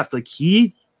this draft, like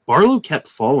Barlow kept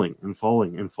falling and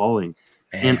falling and falling.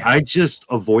 Man. And I just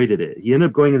avoided it. He ended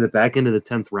up going to the back end of the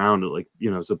 10th round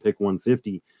at so pick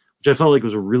 150, which I felt like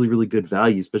was a really, really good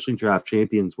value, especially in draft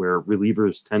champions where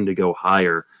relievers tend to go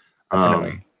higher.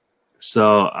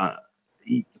 So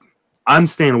I'm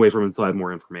staying away from it until I have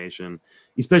more information,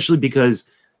 especially because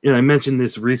I mentioned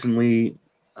this recently.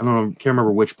 I don't know, can't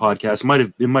remember which podcast.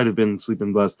 It might have been Sleep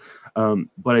and Bust.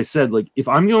 But I said, like, if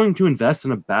I'm going to invest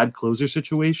in a bad closer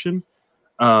situation,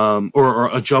 or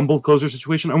a jumbled closer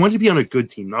situation, I want to be on a good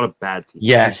team, not a bad team.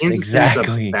 Yes,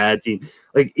 exactly. A bad team.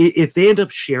 Like, if they end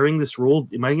up sharing this role,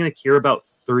 am I going to care about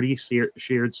 30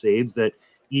 shared saves that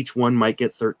each one might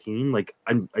get 13? Like,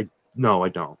 no, I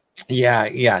don't.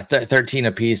 Yeah, 13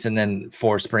 apiece, and then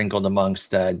 4 sprinkled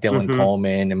amongst Dylan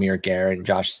Coleman, Amir Garrett, and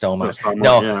Josh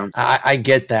Stoma. I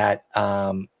get that.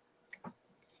 I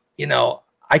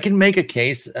can make a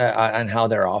case on how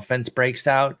their offense breaks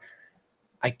out.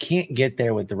 I can't get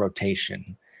there with the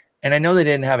rotation, and I know they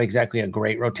didn't have exactly a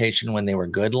great rotation when they were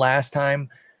good last time.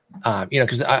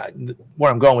 Because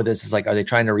where I'm going with this is like, are they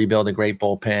trying to rebuild a great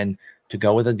bullpen to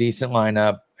go with a decent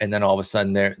lineup, and then all of a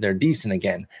sudden they're decent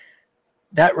again?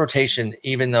 That rotation,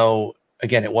 even though,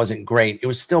 again, it wasn't great, it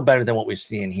was still better than what we've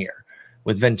seen here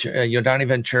with Yordano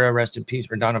Ventura, rest in peace,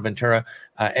 Rodano Ventura,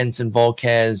 Ensign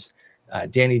Volquez,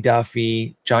 Danny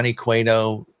Duffy, Johnny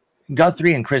Cueto.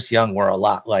 Guthrie and Chris Young were a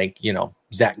lot like,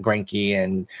 Zach Greinke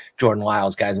and Jordan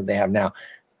Lyles, guys that they have now.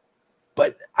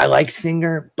 But I like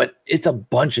Singer, but it's a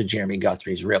bunch of Jeremy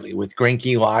Guthries, really, with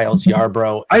Greinke, Lyles,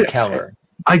 Yarbrough, and Keller.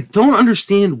 I don't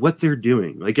understand what they're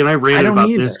doing. Like, and I ran about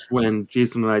this when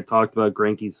Jason and I talked about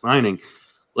Greinke signing.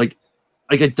 Like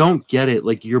I don't get it.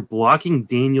 Like, you're blocking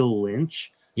Daniel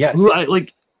Lynch. Yes. Who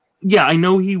yeah, I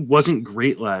know he wasn't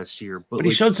great last year, but But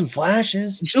he showed some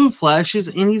flashes. He showed flashes,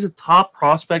 and he's a top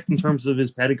prospect in terms of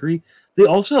his pedigree. They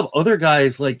also have other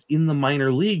guys like in the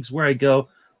minor leagues where I go,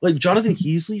 like Jonathan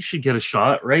Heasley should get a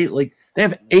shot, right? Like they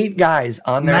have 8 guys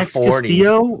on their Max 40.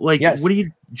 Castillo, like yes. What do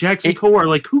you Jackson Kowar?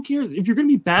 Like who cares if you're going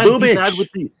to be bad? Be bad with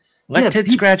the let Tit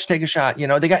Scratch take a shot. You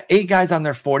know they got 8 guys on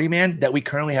their 40 man that we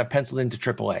currently have penciled into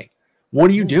AAA.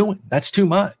 What are you doing? That's too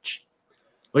much.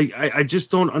 Like I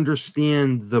just don't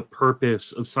understand the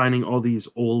purpose of signing all these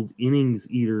old innings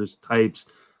eaters types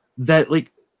that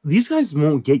like these guys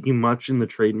won't get you much in the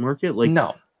trade market. Like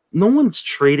no one's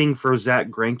trading for Zach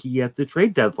Greinke at the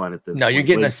trade deadline at this point. You're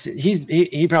getting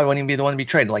he probably wouldn't even be the one to be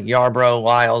traded. Like Yarbrough,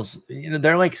 Lyles, you know,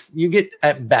 they're like you get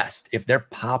at best if they're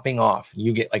popping off,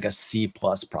 you get like a C+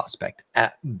 prospect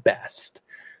at best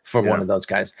for one of those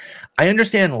guys. I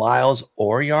understand Lyles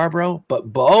or Yarbrough,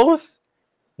 but both.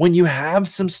 When you have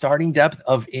some starting depth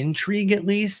of intrigue, at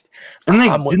least, and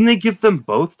didn't they give them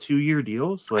both 2-year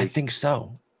deals? Like I think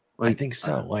so. I think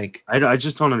so. Like I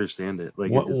just don't understand it. Like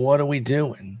what are we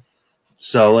doing?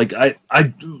 So like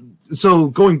so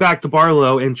going back to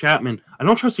Barlow and Chapman, I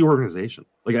don't trust the organization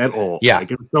like at all. Yeah.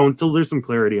 Like, so until there's some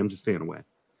clarity, I'm just staying away.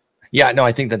 Yeah. No,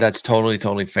 I think that's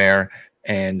totally fair.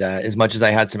 And as much as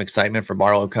I had some excitement for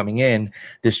Barlow coming in,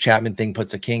 this Chapman thing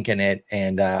puts a kink in it,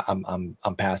 and I'm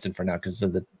passing for now because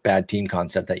of the bad team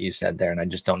concept that you said there, and I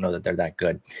just don't know that they're that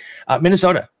good.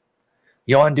 Minnesota,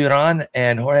 Yohan Duran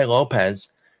and Jorge Lopez,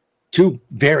 2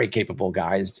 very capable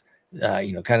guys.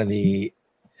 Kind of the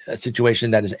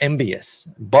situation that is envious,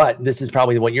 but this is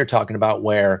probably what you're talking about,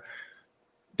 where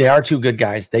they are 2 good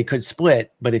guys. They could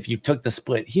split, but if you took the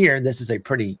split here, this is a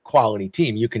pretty quality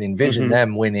team. You can envision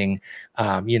them winning,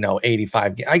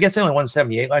 85. I guess they only won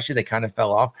 78 last year. They kind of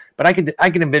fell off, but I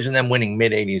can envision them winning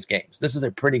mid-80s games. This is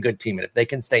a pretty good team, and if they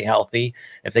can stay healthy,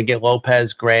 if they get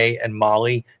Lopez, Gray, and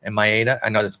Molly and Maeda, I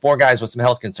know there's 4 guys with some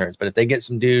health concerns, but if they get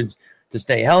some dudes to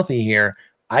stay healthy here,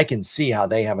 I can see how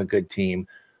they have a good team.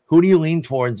 Who do you lean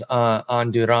towards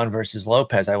on Duran versus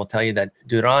Lopez? I will tell you that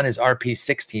Duran is RP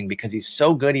 16 because he's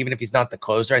so good, even if he's not the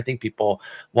closer. I think people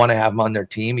want to have him on their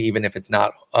team, even if it's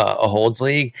not a holds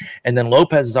league. And then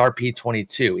Lopez is RP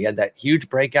 22. He had that huge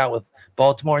breakout with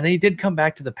Baltimore, and then he did come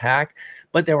back to the pack,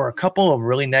 but there were a couple of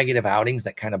really negative outings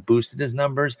that kind of boosted his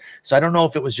numbers. So I don't know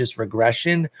if it was just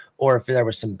regression or if there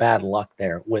was some bad luck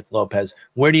there with Lopez.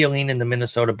 Where do you lean in the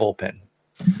Minnesota bullpen?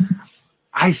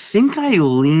 I think I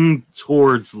lean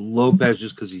towards Lopez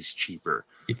just because he's cheaper.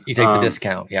 You take the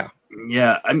discount, yeah.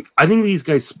 Yeah, I think these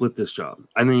guys split this job.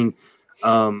 I think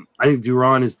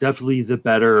Duran is definitely the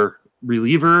better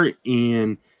reliever.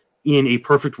 In a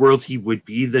perfect world, he would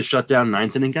be the shutdown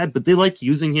 9th inning guy, but they like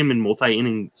using him in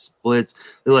multi-inning splits.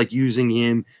 They like using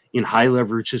him in high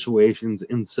leverage situations.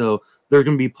 And so there are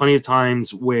going to be plenty of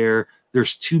times where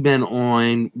there's 2 men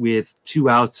on with 2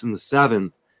 outs in the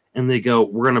 7th. And they go,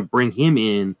 we're going to bring him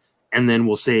in, and then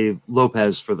we'll save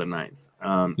Lopez for the 9th.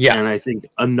 And I think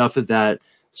enough of that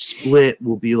split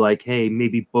will be like, hey,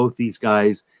 maybe both these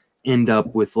guys end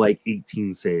up with like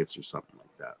 18 saves or something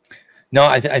like that. No,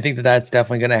 I think that's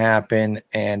definitely going to happen,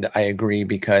 and I agree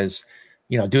because,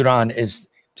 Duran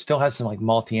still has some like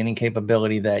multi-inning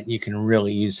capability that you can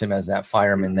really use him as that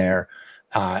fireman there,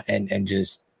 and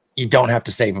just you don't have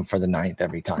to save him for the 9th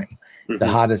every time. The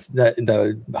heart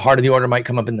of the order might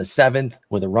come up in the 7th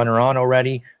with a runner on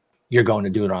already. You're going to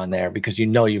do it on there because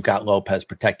you've got Lopez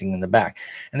protecting in the back.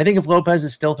 And I think if Lopez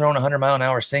is still throwing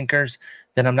 100-mile-an-hour sinkers,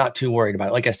 then I'm not too worried about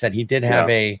it. Like I said, he did have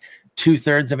a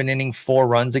 2/3 of an inning, 4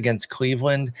 runs against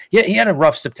Cleveland. Yeah, he had a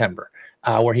rough September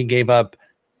where he gave up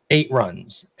 8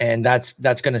 runs, and that's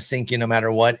going to sink you no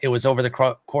matter what. It was over the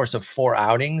course of 4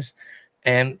 outings,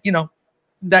 and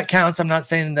that counts. I'm not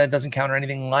saying that doesn't count or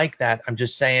anything like that. I'm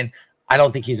just saying I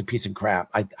don't think he's a piece of crap.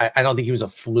 I don't think he was a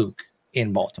fluke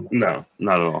in Baltimore. No,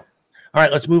 not at all. All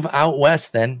right, let's move out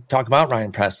west then. Talk about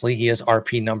Ryan Pressly. He is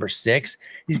RP number 6.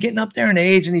 He's getting up there in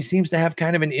age, and he seems to have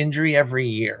kind of an injury every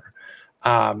year.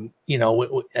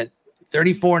 At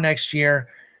 34 next year,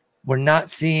 we're not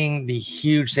seeing the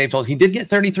huge save totals. He did get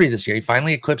 33 this year. He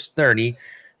finally eclipsed 30.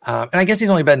 And I guess he's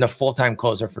only been a full-time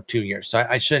closer for 2 years. So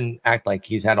I shouldn't act like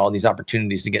he's had all these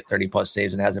opportunities to get 30-plus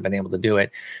saves and hasn't been able to do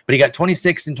it. But he got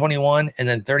 26 in 21 and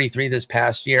then 33 this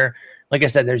past year. Like I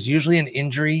said, there's usually an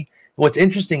injury. What's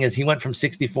interesting is he went from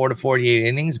 64 to 48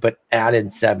 innings, but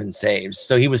added 7 saves.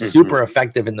 So he was super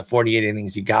effective in the 48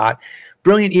 innings you got.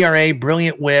 Brilliant ERA,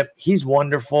 brilliant whip. He's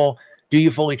wonderful. Do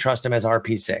you fully trust him as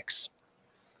RP6?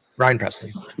 Ryan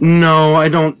Pressly. No, I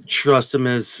don't trust him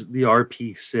as the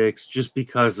RP6 just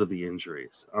because of the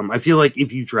injuries. I feel like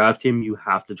if you draft him, you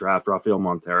have to draft Rafael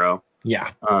Montero.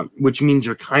 Yeah. Which means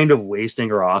you're kind of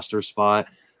wasting a roster spot.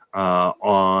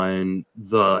 on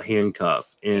the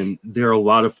handcuff, and there are a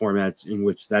lot of formats in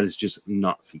which that is just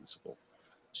not feasible.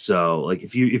 So, like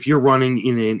if you're running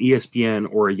in an ESPN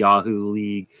or a Yahoo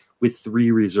league with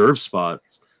 3 reserve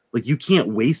spots, like you can't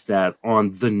waste that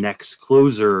on the next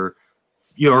closer,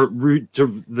 your route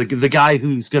to the guy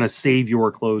who's going to save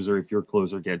your closer if your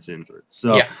closer gets injured.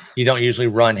 So yeah, you don't usually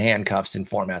run handcuffs in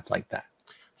formats like that.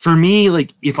 For me,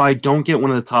 like if I don't get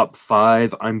one of the top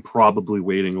 5, I'm probably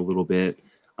waiting a little bit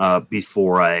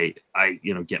before I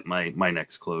get my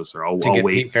next closer. I'll get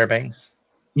wait. Pete Fairbanks.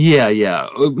 Yeah,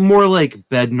 more like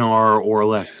Bednar or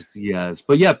Alexis Diaz.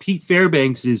 But yeah, Pete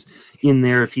Fairbanks is in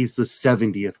there if he's the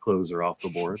 70th closer off the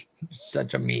board.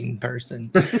 Such a mean person.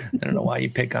 I don't know why you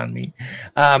pick on me.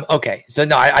 Okay, so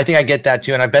no, I think I get that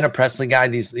too. And I've been a Presley guy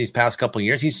these past couple of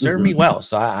years. He served me well,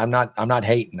 so I'm not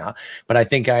hating, but I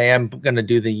think I am going to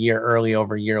do the year early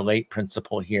over year late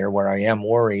principle here, where I am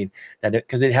worried that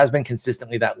because it has been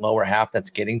consistently that lower half that's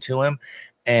getting to him,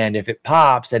 and if it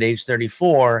pops at age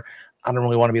 34. I don't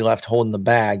really want to be left holding the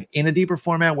bag. In a deeper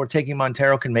format where taking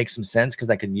Montero can make some sense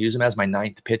because I could use him as my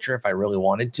 9th pitcher if I really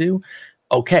wanted to.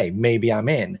 Okay, maybe I'm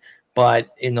in. But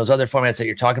in those other formats that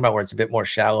you're talking about where it's a bit more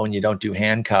shallow and you don't do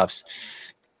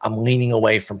handcuffs, I'm leaning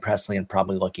away from Presley and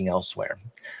probably looking elsewhere.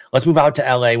 Let's move out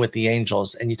to LA with the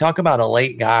Angels. And you talk about a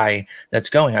late guy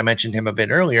that's going. I mentioned him a bit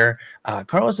earlier.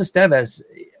 Carlos Estevez,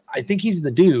 I think he's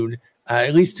the dude.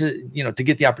 At least to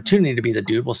get the opportunity to be the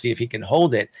dude. We'll see if he can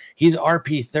hold it. He's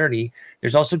RP 30.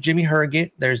 There's also Jimmy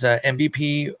Herget. There's a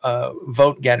MVP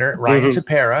vote getter, Ryan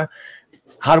Tepera.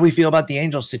 How do we feel about the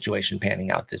Angels situation panning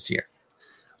out this year?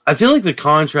 I feel like the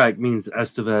contract means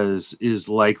Estevez is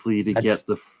likely to get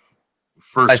the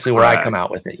first. Precisely where I come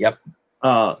out with it. Yep.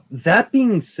 That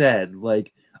being said,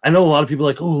 like I know a lot of people are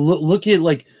like, oh, look at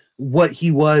like what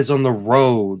he was on the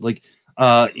road, like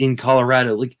in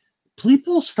Colorado, like.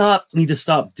 People need to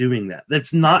stop doing that.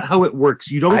 That's not how it works.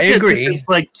 You don't get to just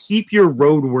like keep your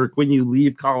road work when you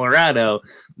leave Colorado.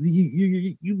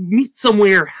 You meet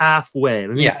somewhere halfway.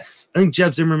 I think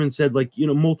Jeff Zimmerman said like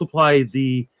multiply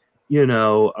the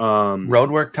road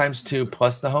work times 2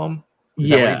 plus the home. Is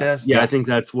that what he does? Yeah, I think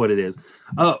that's what it is.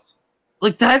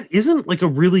 Like that isn't like a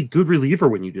really good reliever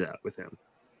when you do that with him.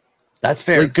 That's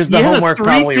fair because the homework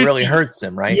probably really hurts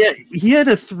him, right? Yeah, he had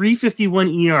a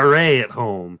 3.51 ERA at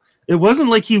home. It wasn't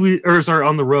like he was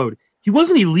on the road. He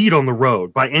wasn't elite on the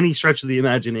road by any stretch of the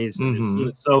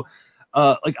imagination. So,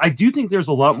 like I do think there's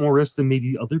a lot more risk than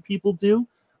maybe other people do.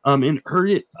 And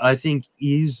Herget, I think,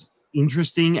 is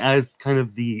interesting as kind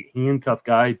of the handcuff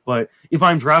guy. But if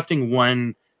I'm drafting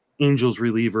one Angels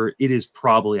reliever, it is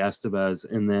probably Estevez,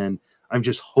 and then I'm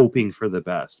just hoping for the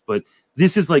best. But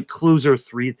this is like closer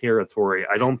 3 territory.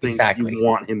 I don't think you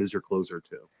want him as your closer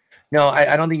 2. No,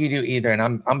 I don't think you do either.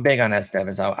 And I'm big on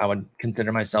Estevez. I would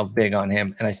consider myself big on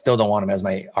him, and I still don't want him as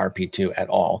my RP2 at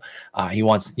all. You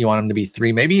want him to be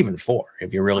 3, maybe even 4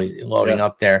 if you're really loading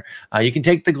up there. You can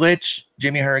take the glitch,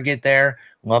 Jimmy Herget there.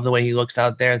 Love the way he looks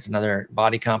out there. It's another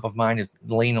body comp of mine. Is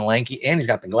lean and lanky, and he's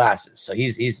got the glasses, so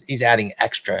he's adding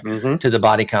extra to the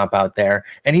body comp out there.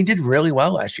 And he did really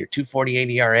well last year.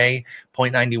 2.48 ERA,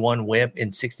 0.91 WHIP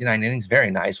in 69 innings. Very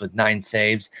nice with 9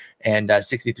 saves and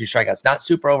 63 strikeouts. Not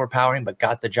super overpowering, but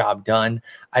got the job done.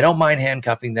 I don't mind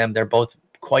handcuffing them. They're both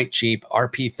quite cheap.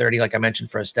 RP 30, like I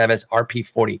mentioned, for Estevez, RP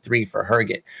 43 for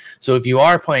Herget. So if you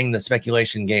are playing the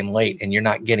speculation game late and you're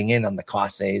not getting in on the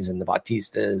Clases and the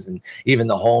Bautistas and even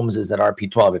the Holmeses at RP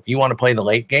 12, if you want to play the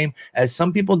late game, as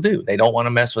some people do, they don't want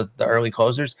to mess with the early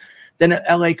closers, then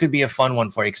LA could be a fun one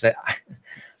for you because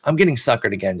I'm getting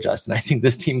suckered again, Justin. I think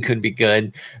this team could be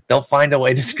good. They'll find a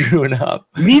way to screw it up.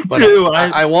 Me too.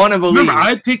 I want to believe. Remember,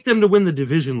 I picked them to win the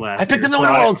division last year. I picked them to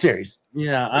win the World Series.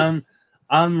 Yeah,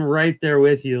 I'm right there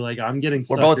with you. Like I'm getting.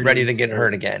 We're both ready to get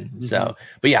hurt again. So,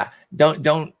 but yeah,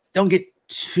 don't get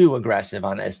too aggressive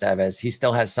on Estevez. He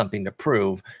still has something to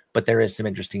prove, but there is some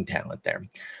interesting talent there.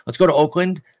 Let's go to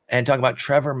Oakland and talk about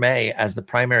Trevor May as the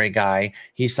primary guy.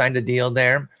 He signed a deal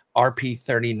there, RP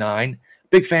 39.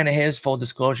 Big fan of his, full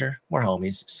disclosure. We're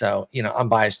homies. So, I'm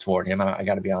biased toward him. I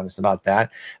got to be honest about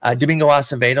that. Domingo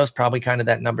Acevedo is probably kind of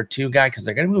that number 2 guy because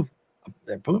they're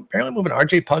apparently moving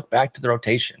RJ Puck back to the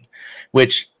rotation,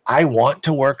 which I want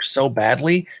to work so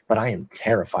badly, but I am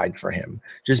terrified for him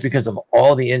just because of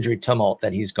all the injury tumult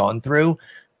that he's gone through.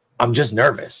 I'm just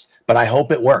nervous, but I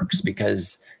hope it works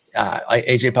because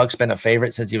AJ Puck's been a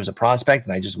favorite since he was a prospect,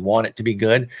 and I just want it to be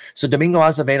good. So Domingo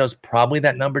Acevedo is probably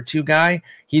that number 2 guy.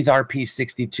 He's RP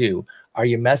 62. Are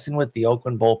you messing with the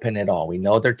Oakland bullpen at all? We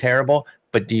know they're terrible,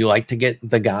 but do you like to get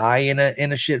the guy in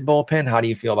a shit bullpen? How do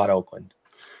you feel about Oakland?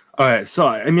 All right. So,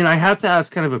 I mean, I have to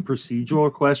ask kind of a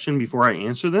procedural question before I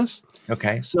answer this.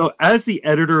 Okay. So, as the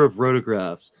editor of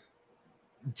Rotographs,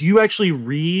 do you actually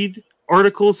read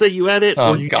articles that you edit,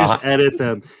 or you just edit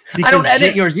them? Because I don't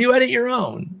edit yours. You edit your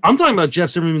own. I'm talking about Jeff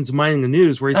Zimmerman's Minding the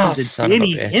News, where he said that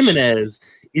Danny Jimenez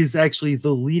is actually the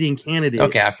leading candidate.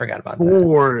 Okay, I forgot about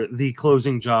for the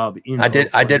closing job. I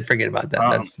did forget about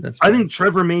that. That's I think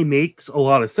Trevor May makes a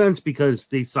lot of sense because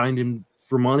they signed him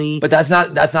for money. But that's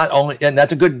not only, and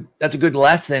that's a good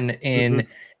lesson in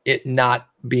it not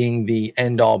being the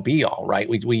end all be all, right?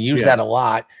 We use that a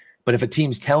lot, but if a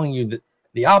team's telling you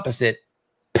the opposite,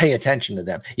 pay attention to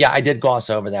them. Yeah, I did gloss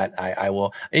over that. I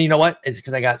will. And you know what? It's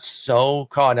because I got so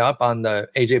caught up on the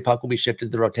AJ Puck will be shifted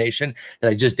to the rotation that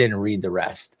I just didn't read the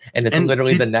rest. And it's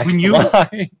literally the next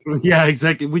line. Yeah,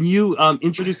 exactly. When you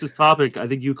introduced this topic, I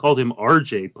think you called him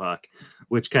RJ Puck,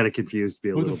 which kind of confused me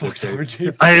a little bit.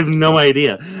 RJ? I have no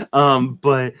idea.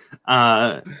 But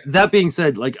that being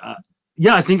said, like,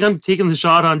 yeah, I think I'm taking the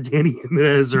shot on Danny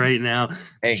Jimenez right now,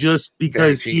 just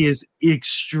because he is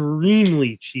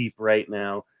extremely cheap right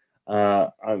now. You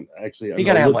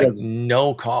gotta have like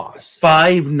no cost.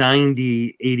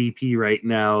 590 ADP right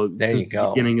now. There you go.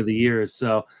 The beginning of the year.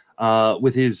 So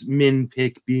with his min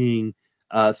pick being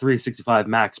 365,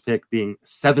 max pick being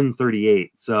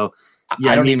 738. So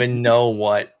yeah, I don't even know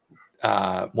what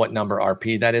number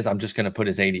RP that is. I'm just going to put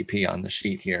his ADP on the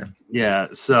sheet here. Yeah.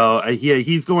 So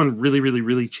he's going really, really,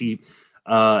 really cheap.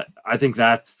 I think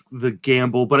that's the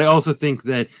gamble, but I also think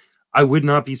that I would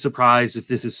not be surprised if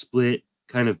this is split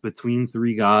kind of between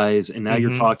three guys. And now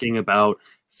you're talking about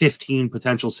 15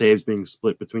 potential saves being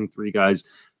split between three guys,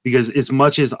 because as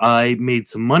much as I made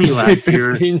some money last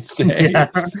year,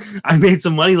 I made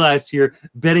some money last year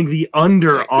betting the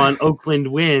under on Oakland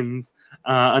wins.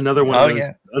 Another one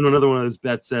of those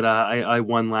bets that I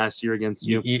won last year against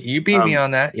you. You beat me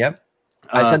on that. Yep.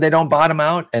 I said they don't bottom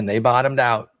out, and they bottomed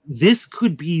out. This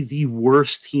could be the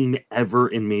worst team ever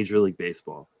in Major League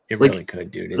Baseball. It really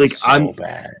could, dude. It's so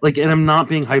bad. And I'm not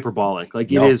being hyperbolic.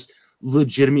 It is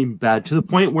legitimately bad, to the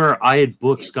point where I had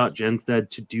booked Scott Genstead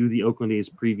to do the Oakland A's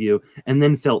preview and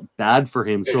then felt bad for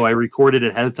him. So I recorded it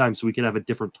ahead of time so we could have a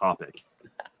different topic.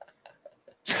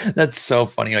 That's so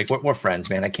funny. Like, we're friends,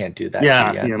 man. I can't do that.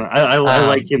 Yeah, I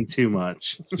like him too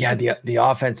much. Yeah, the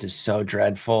offense is so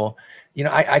dreadful.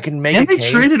 I can make and they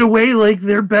traded away like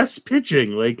their best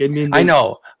pitching. I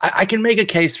know I can make a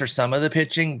case for some of the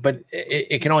pitching, but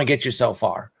it can only get you so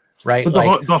far, right?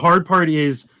 But the hard part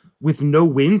is, with no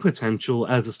win potential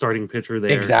as a starting pitcher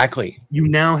there, exactly, you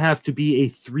now have to be a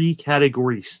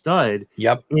 3-category stud.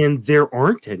 Yep, and there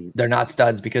aren't any. They're not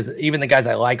studs, because even the guys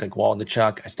I like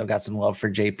Waldichuk, I still got some love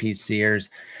for JP Sears.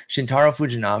 Shintaro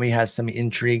Fujinami has some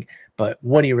intrigue, but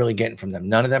what are you really getting from them?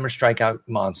 None of them are strikeout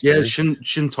monsters. Yeah,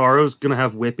 Shintaro's going to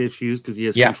have whip issues because he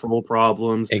has control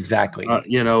problems. Exactly.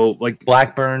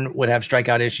 Blackburn would have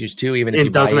strikeout issues too, even if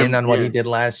you buy in on what he did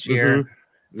last year.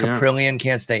 Caprillion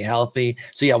can't stay healthy.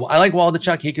 So, yeah, I like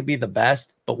Waldichuk. He could be the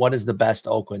best, but what is the best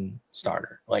Oakland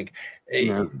starter?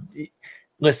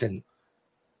 Listen.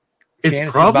 It's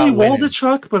probably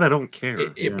Waldichuk, but I don't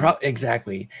care.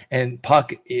 Exactly. And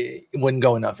Puck wouldn't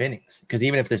go enough innings, because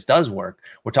even if this does work,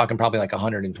 we're talking probably like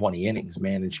 120 innings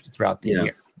managed throughout the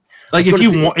year.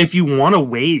 If you want to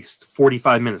waste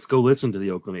 45 minutes, go listen to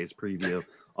the Oakland A's preview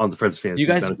on the Friends Fantasy. You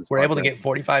guys were able to get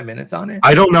 45 minutes on it?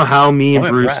 I don't know how me and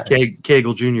Bruce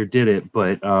Cagle Jr. did it,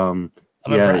 but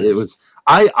it was.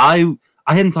 I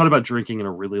hadn't thought about drinking in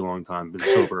a really long time. Been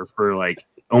sober for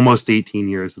almost 18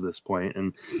 years at this point,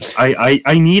 and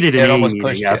I needed an A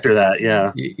meeting after that.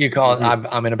 Yeah, you call it.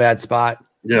 I'm in a bad spot.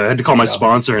 Yeah, I had to call my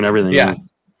sponsor and everything. Yeah.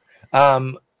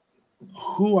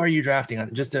 Who are you drafting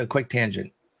on? Just a quick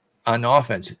tangent on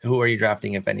offense. Who are you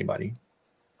drafting, if anybody?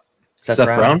 Seth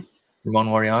Brown? Ramon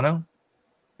Laureano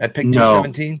at pick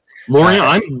 217. Laureano,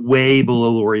 I'm way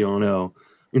below Laureano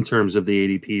in terms of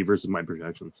the ADP versus my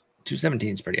projections.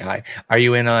 217 is pretty high. Are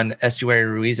you in on Estuary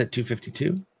Ruiz at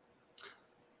 252?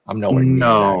 I'm nowhere near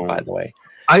that, by the way.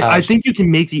 I think you can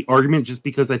make the argument, just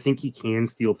because I think he can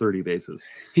steal 30 bases.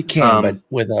 He can, but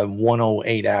with a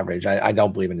 108 average, I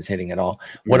don't believe in his hitting at all.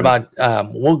 What about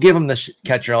we'll give him the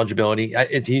catcher eligibility.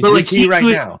 He's key right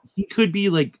now. He could be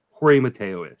like Jorge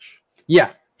Mateo-ish.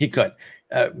 Yeah, he could.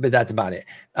 But that's about it.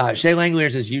 Shea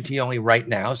Langeliers is UT only right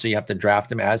now, so you have to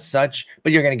draft him as such,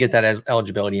 but you're going to get that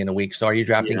eligibility in a week. So are you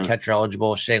drafting catcher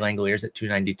eligible Shea Langeliers at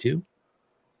 292?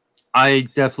 I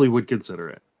definitely would consider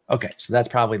it. Okay, so that's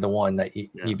probably the one that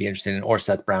you'd be interested in, or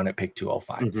Seth Brown at pick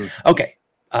 205. Okay,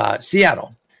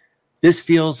 Seattle. This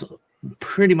feels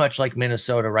pretty much like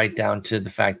Minnesota, right down to the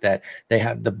fact that they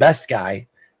have the best guy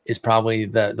is probably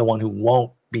the one who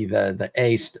won't be the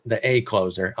A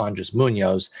closer, Andres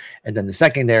Munoz, and then the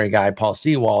secondary guy, Paul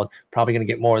Sewald, probably going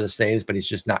to get more of the saves, but he's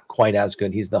just not quite as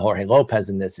good. He's the Jorge Lopez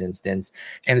in this instance,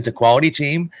 and it's a quality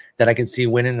team that I could see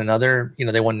winning another.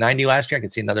 They won 90 last year. I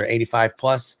could see another 85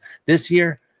 plus this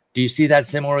year. Do you see that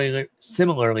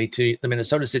similarly to the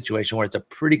Minnesota situation where it's a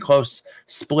pretty close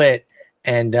split,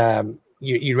 and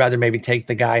you'd rather maybe take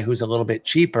the guy who's a little bit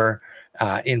cheaper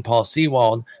in Paul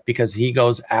Sewald because he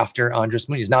goes after Andres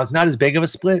Munoz. Now, it's not as big of a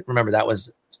split. Remember, that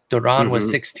was Duran was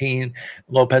 16,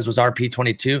 Lopez was RP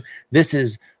 22. This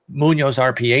is Munoz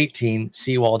RP 18,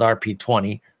 Sewald RP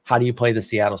 20. How do you play the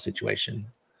Seattle situation?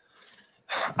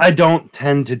 I don't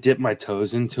tend to dip my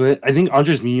toes into it. I think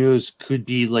Andres Munoz could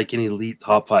be like an elite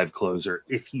top 5 closer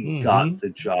if he got the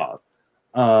job.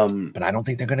 But I don't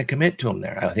think they're going to commit to him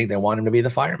there. I think they want him to be the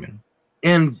fireman.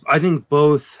 And I think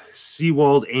both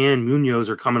Sewald and Munoz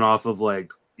are coming off of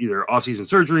like either offseason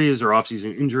surgeries or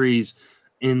offseason injuries.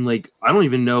 And like, I don't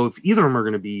even know if either of them are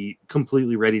going to be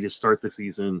completely ready to start the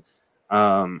season.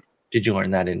 Did you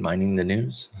learn that in Mining the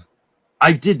News?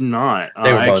 I did not.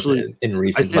 They were actually in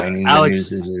recent Mining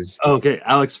the News. Okay.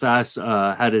 Alex Fass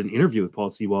had an interview with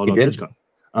Paul Sewald on PitchCom.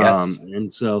 Yes.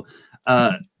 And so,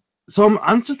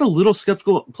 I'm just a little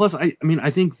skeptical. Plus, I mean,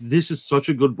 I think this is such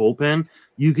a good bullpen.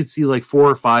 You could see like 4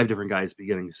 or 5 different guys be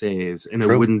getting saves, and It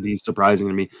wouldn't be surprising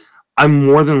to me. I'm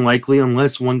more than likely,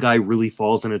 unless one guy really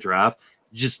falls in a draft,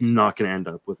 just not going to end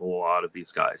up with a lot of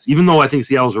these guys. Even though I think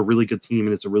Seattle's a really good team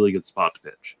and it's a really good spot to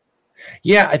pitch.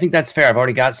 Yeah, I think that's fair. I've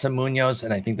already got some Munoz,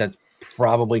 and I think that's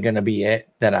probably going to be it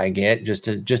that I get just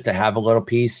to have a little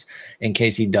piece in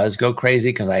case he does go crazy.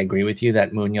 Because I agree with you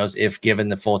that Munoz, if given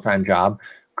the full-time job,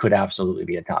 could absolutely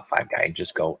be a top 5 guy and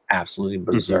just go absolutely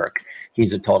berserk.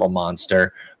 He's a total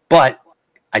monster, but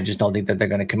I just don't think that they're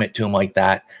going to commit to him like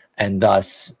that. And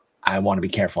thus I want to be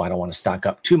careful. I don't want to stock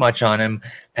up too much on him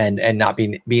and not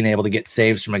being able to get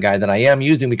saves from a guy that I am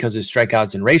using because his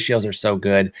strikeouts and ratios are so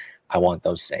good. I want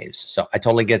those saves. So I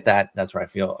totally get that. That's where I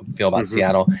feel about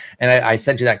Seattle. And I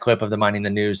sent you that clip of the Mining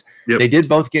the News. Yep. They did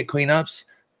both get cleanups.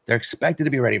 They're expected to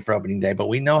be ready for opening day, but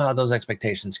we know how those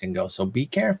expectations can go. So be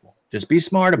careful. Just be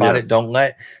smart about it. Don't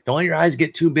let your eyes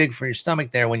get too big for your stomach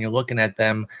there when you're looking at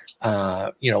them.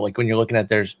 Like when you're looking at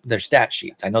their stat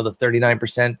sheets. I know the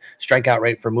 39% strikeout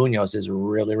rate for Munoz is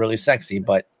really, really sexy,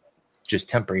 but just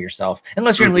temper yourself.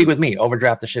 Unless you're in league with me,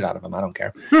 overdraft the shit out of them. I don't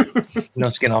care. No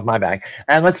skin off my back.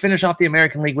 And let's finish off the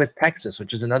American League with Texas,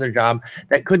 which is another job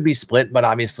that could be split, but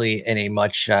obviously in a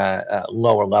much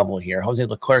lower level here. Jose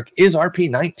Leclerc is RP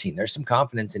 19. There's some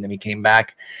confidence in him. He came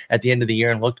back at the end of the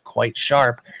year and looked quite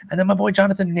sharp. And then my boy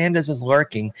Jonathan Hernandez is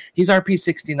lurking. He's RP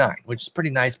 69, which is pretty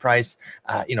nice price.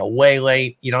 Way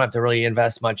late. You don't have to really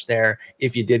invest much there.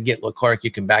 If you did get Leclerc,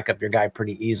 you can back up your guy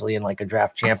pretty easily in like a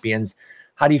draft champions.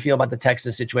 How do you feel about the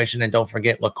Texas situation? And don't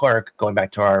forget Leclerc, going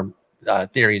back to our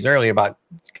theories earlier about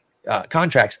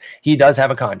contracts, he does have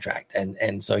a contract.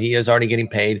 And so he is already getting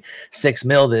paid $6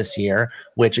 million this year,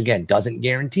 which again, doesn't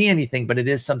guarantee anything, but it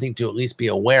is something to at least be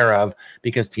aware of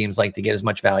because teams like to get as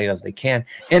much value as they can.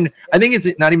 And I think it's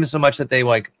not even so much that they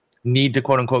like need to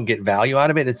quote unquote get value out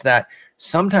of it. It's that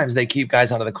sometimes they keep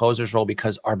guys out of the closer's role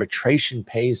because arbitration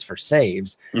pays for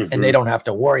saves and they don't have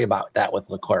to worry about that with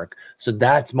Leclerc. So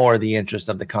that's more the interest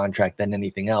of the contract than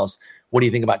anything else. What do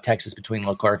you think about Texas between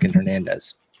Leclerc and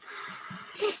Hernandez?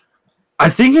 I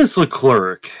think it's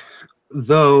Leclerc,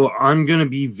 though I'm going to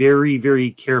be very, very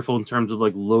careful in terms of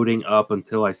like loading up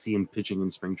until I see him pitching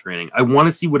in spring training. I want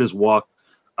to see what his walk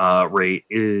rate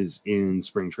is in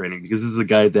spring training because this is a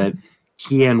guy that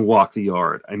can walk the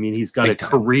yard. I mean, he's got a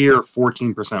career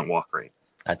 14% walk rate.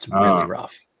 That's really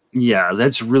rough. Yeah,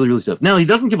 that's really, really tough. Now, he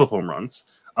doesn't give up home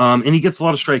runs, and he gets a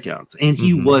lot of strikeouts. And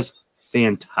he was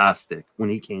fantastic when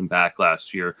he came back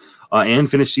last year and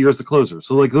finished the year as the closer.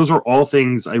 So, like, those are all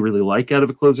things I really like out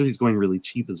of a closer. He's going really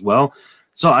cheap as well.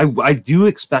 So I do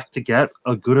expect to get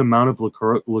a good amount of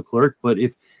Leclerc, but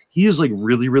if he is, like,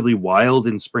 really, really wild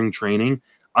in spring training,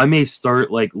 I may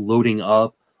start, like, loading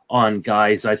up on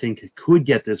guys I think could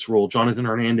get this role. Jonathan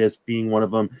Hernandez being one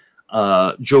of them.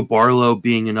 Joe Barlow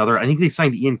being another. I think they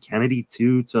signed Ian Kennedy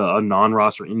too to a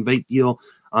non-roster invite deal.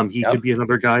 He could be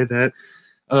another guy that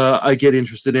I get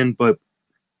interested in. But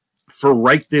for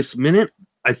right this minute,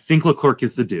 I think Leclerc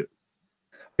is the dude.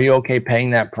 Are you okay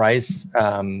paying that price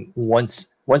once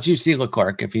you see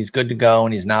Leclerc? If he's good to go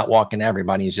and he's not walking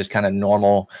everybody, he's just kind of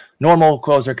normal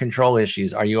closer control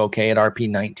issues. Are you okay at RP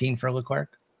 19 for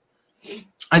Leclerc?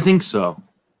 I think so.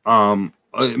 I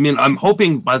mean, I'm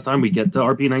hoping by the time we get to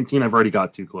RP 19, I've already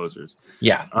got 2 closers.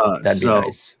 Yeah, that'd be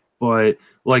nice. But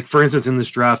like, for instance, in this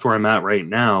draft where I'm at right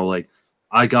now, like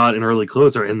I got an early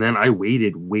closer, and then I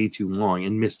waited way too long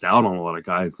and missed out on a lot of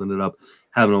guys. Ended up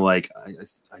having to I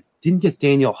didn't get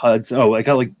Daniel Hudson. Oh, I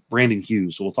got like Brandon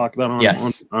Hughes. So we'll talk about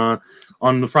it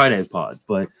on the Friday pod.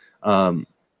 But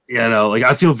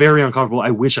I feel very uncomfortable.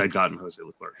 I wish I'd gotten Jose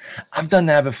Leclerc. I've done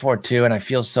that before too, and I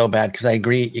feel so bad because I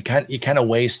agree. You kind of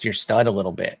waste your stud a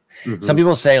little bit. Mm-hmm. Some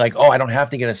people say like, "Oh, I don't have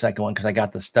to get a second one because I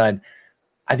got the stud."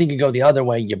 I think you go the other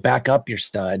way. You back up your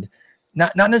stud,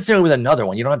 not necessarily with another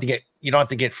one. You don't have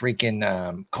to get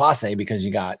freaking Clase because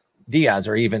you got Diaz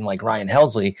or even like Ryan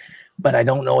Helsley. But I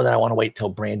don't know that I want to wait till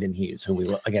Brandon Hughes, who we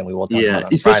will talk about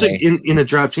on especially Friday. in a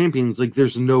draft champions, like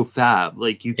there's no fab,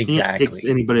 like you can't pick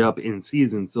anybody up in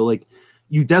season. So like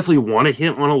you definitely want to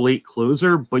hit on a late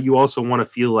closer, but you also want to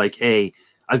feel like, hey,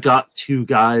 I've got two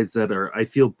guys that I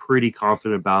feel pretty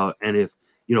confident about, and if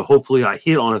hopefully I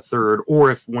hit on a third, or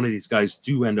if one of these guys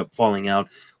do end up falling out,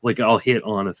 like I'll hit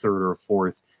on a third or a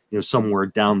fourth, somewhere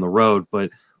down the road, but.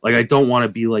 Like, I don't want to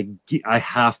be like, I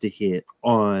have to hit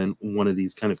on one of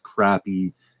these kind of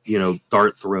crappy,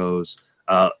 dart throws.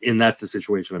 And that's the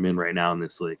situation I'm in right now in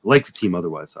this league. Like the team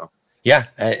otherwise, though. Yeah.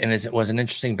 And it was an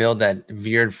interesting build that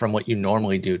veered from what you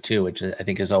normally do, too, which I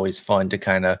think is always fun to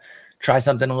kind of try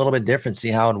something a little bit different, see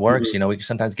how it works. Mm-hmm. We can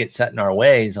sometimes get set in our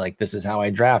ways. Like, this is how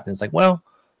I draft. And it's like, well,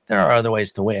 there are other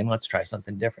ways to win. Let's try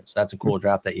something different. So that's a cool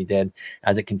draft that you did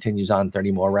as it continues on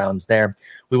 30 more rounds there.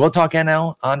 We will talk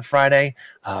NL on Friday.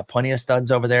 Plenty of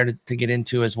studs over there to get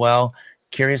into as well.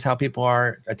 Curious how people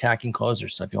are attacking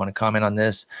closers. So if you want to comment on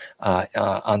this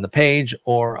on the page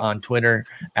or on Twitter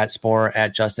at Spore,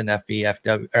 at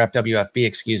FWFB,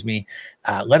 excuse me,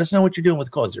 let us know what you're doing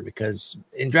with closer, because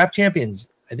in draft champions,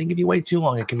 I think if you wait too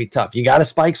long, it can be tough. You got to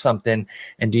spike something.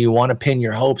 And do you want to pin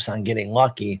your hopes on getting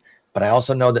lucky? But I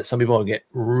also know that some people will get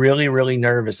really, really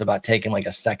nervous about taking like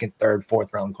a second, third,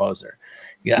 fourth round closer.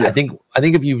 Yeah. I think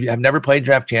if you have never played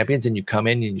draft champions and you come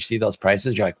in and you see those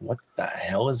prices, you're like, what the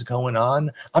hell is going on?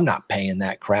 I'm not paying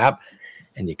that crap.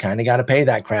 And you kind of got to pay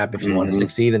that crap if you want to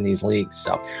succeed in these leagues.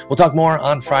 So we'll talk more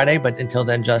on Friday. But until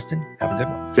then, Justin, have a good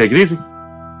one. Take it easy.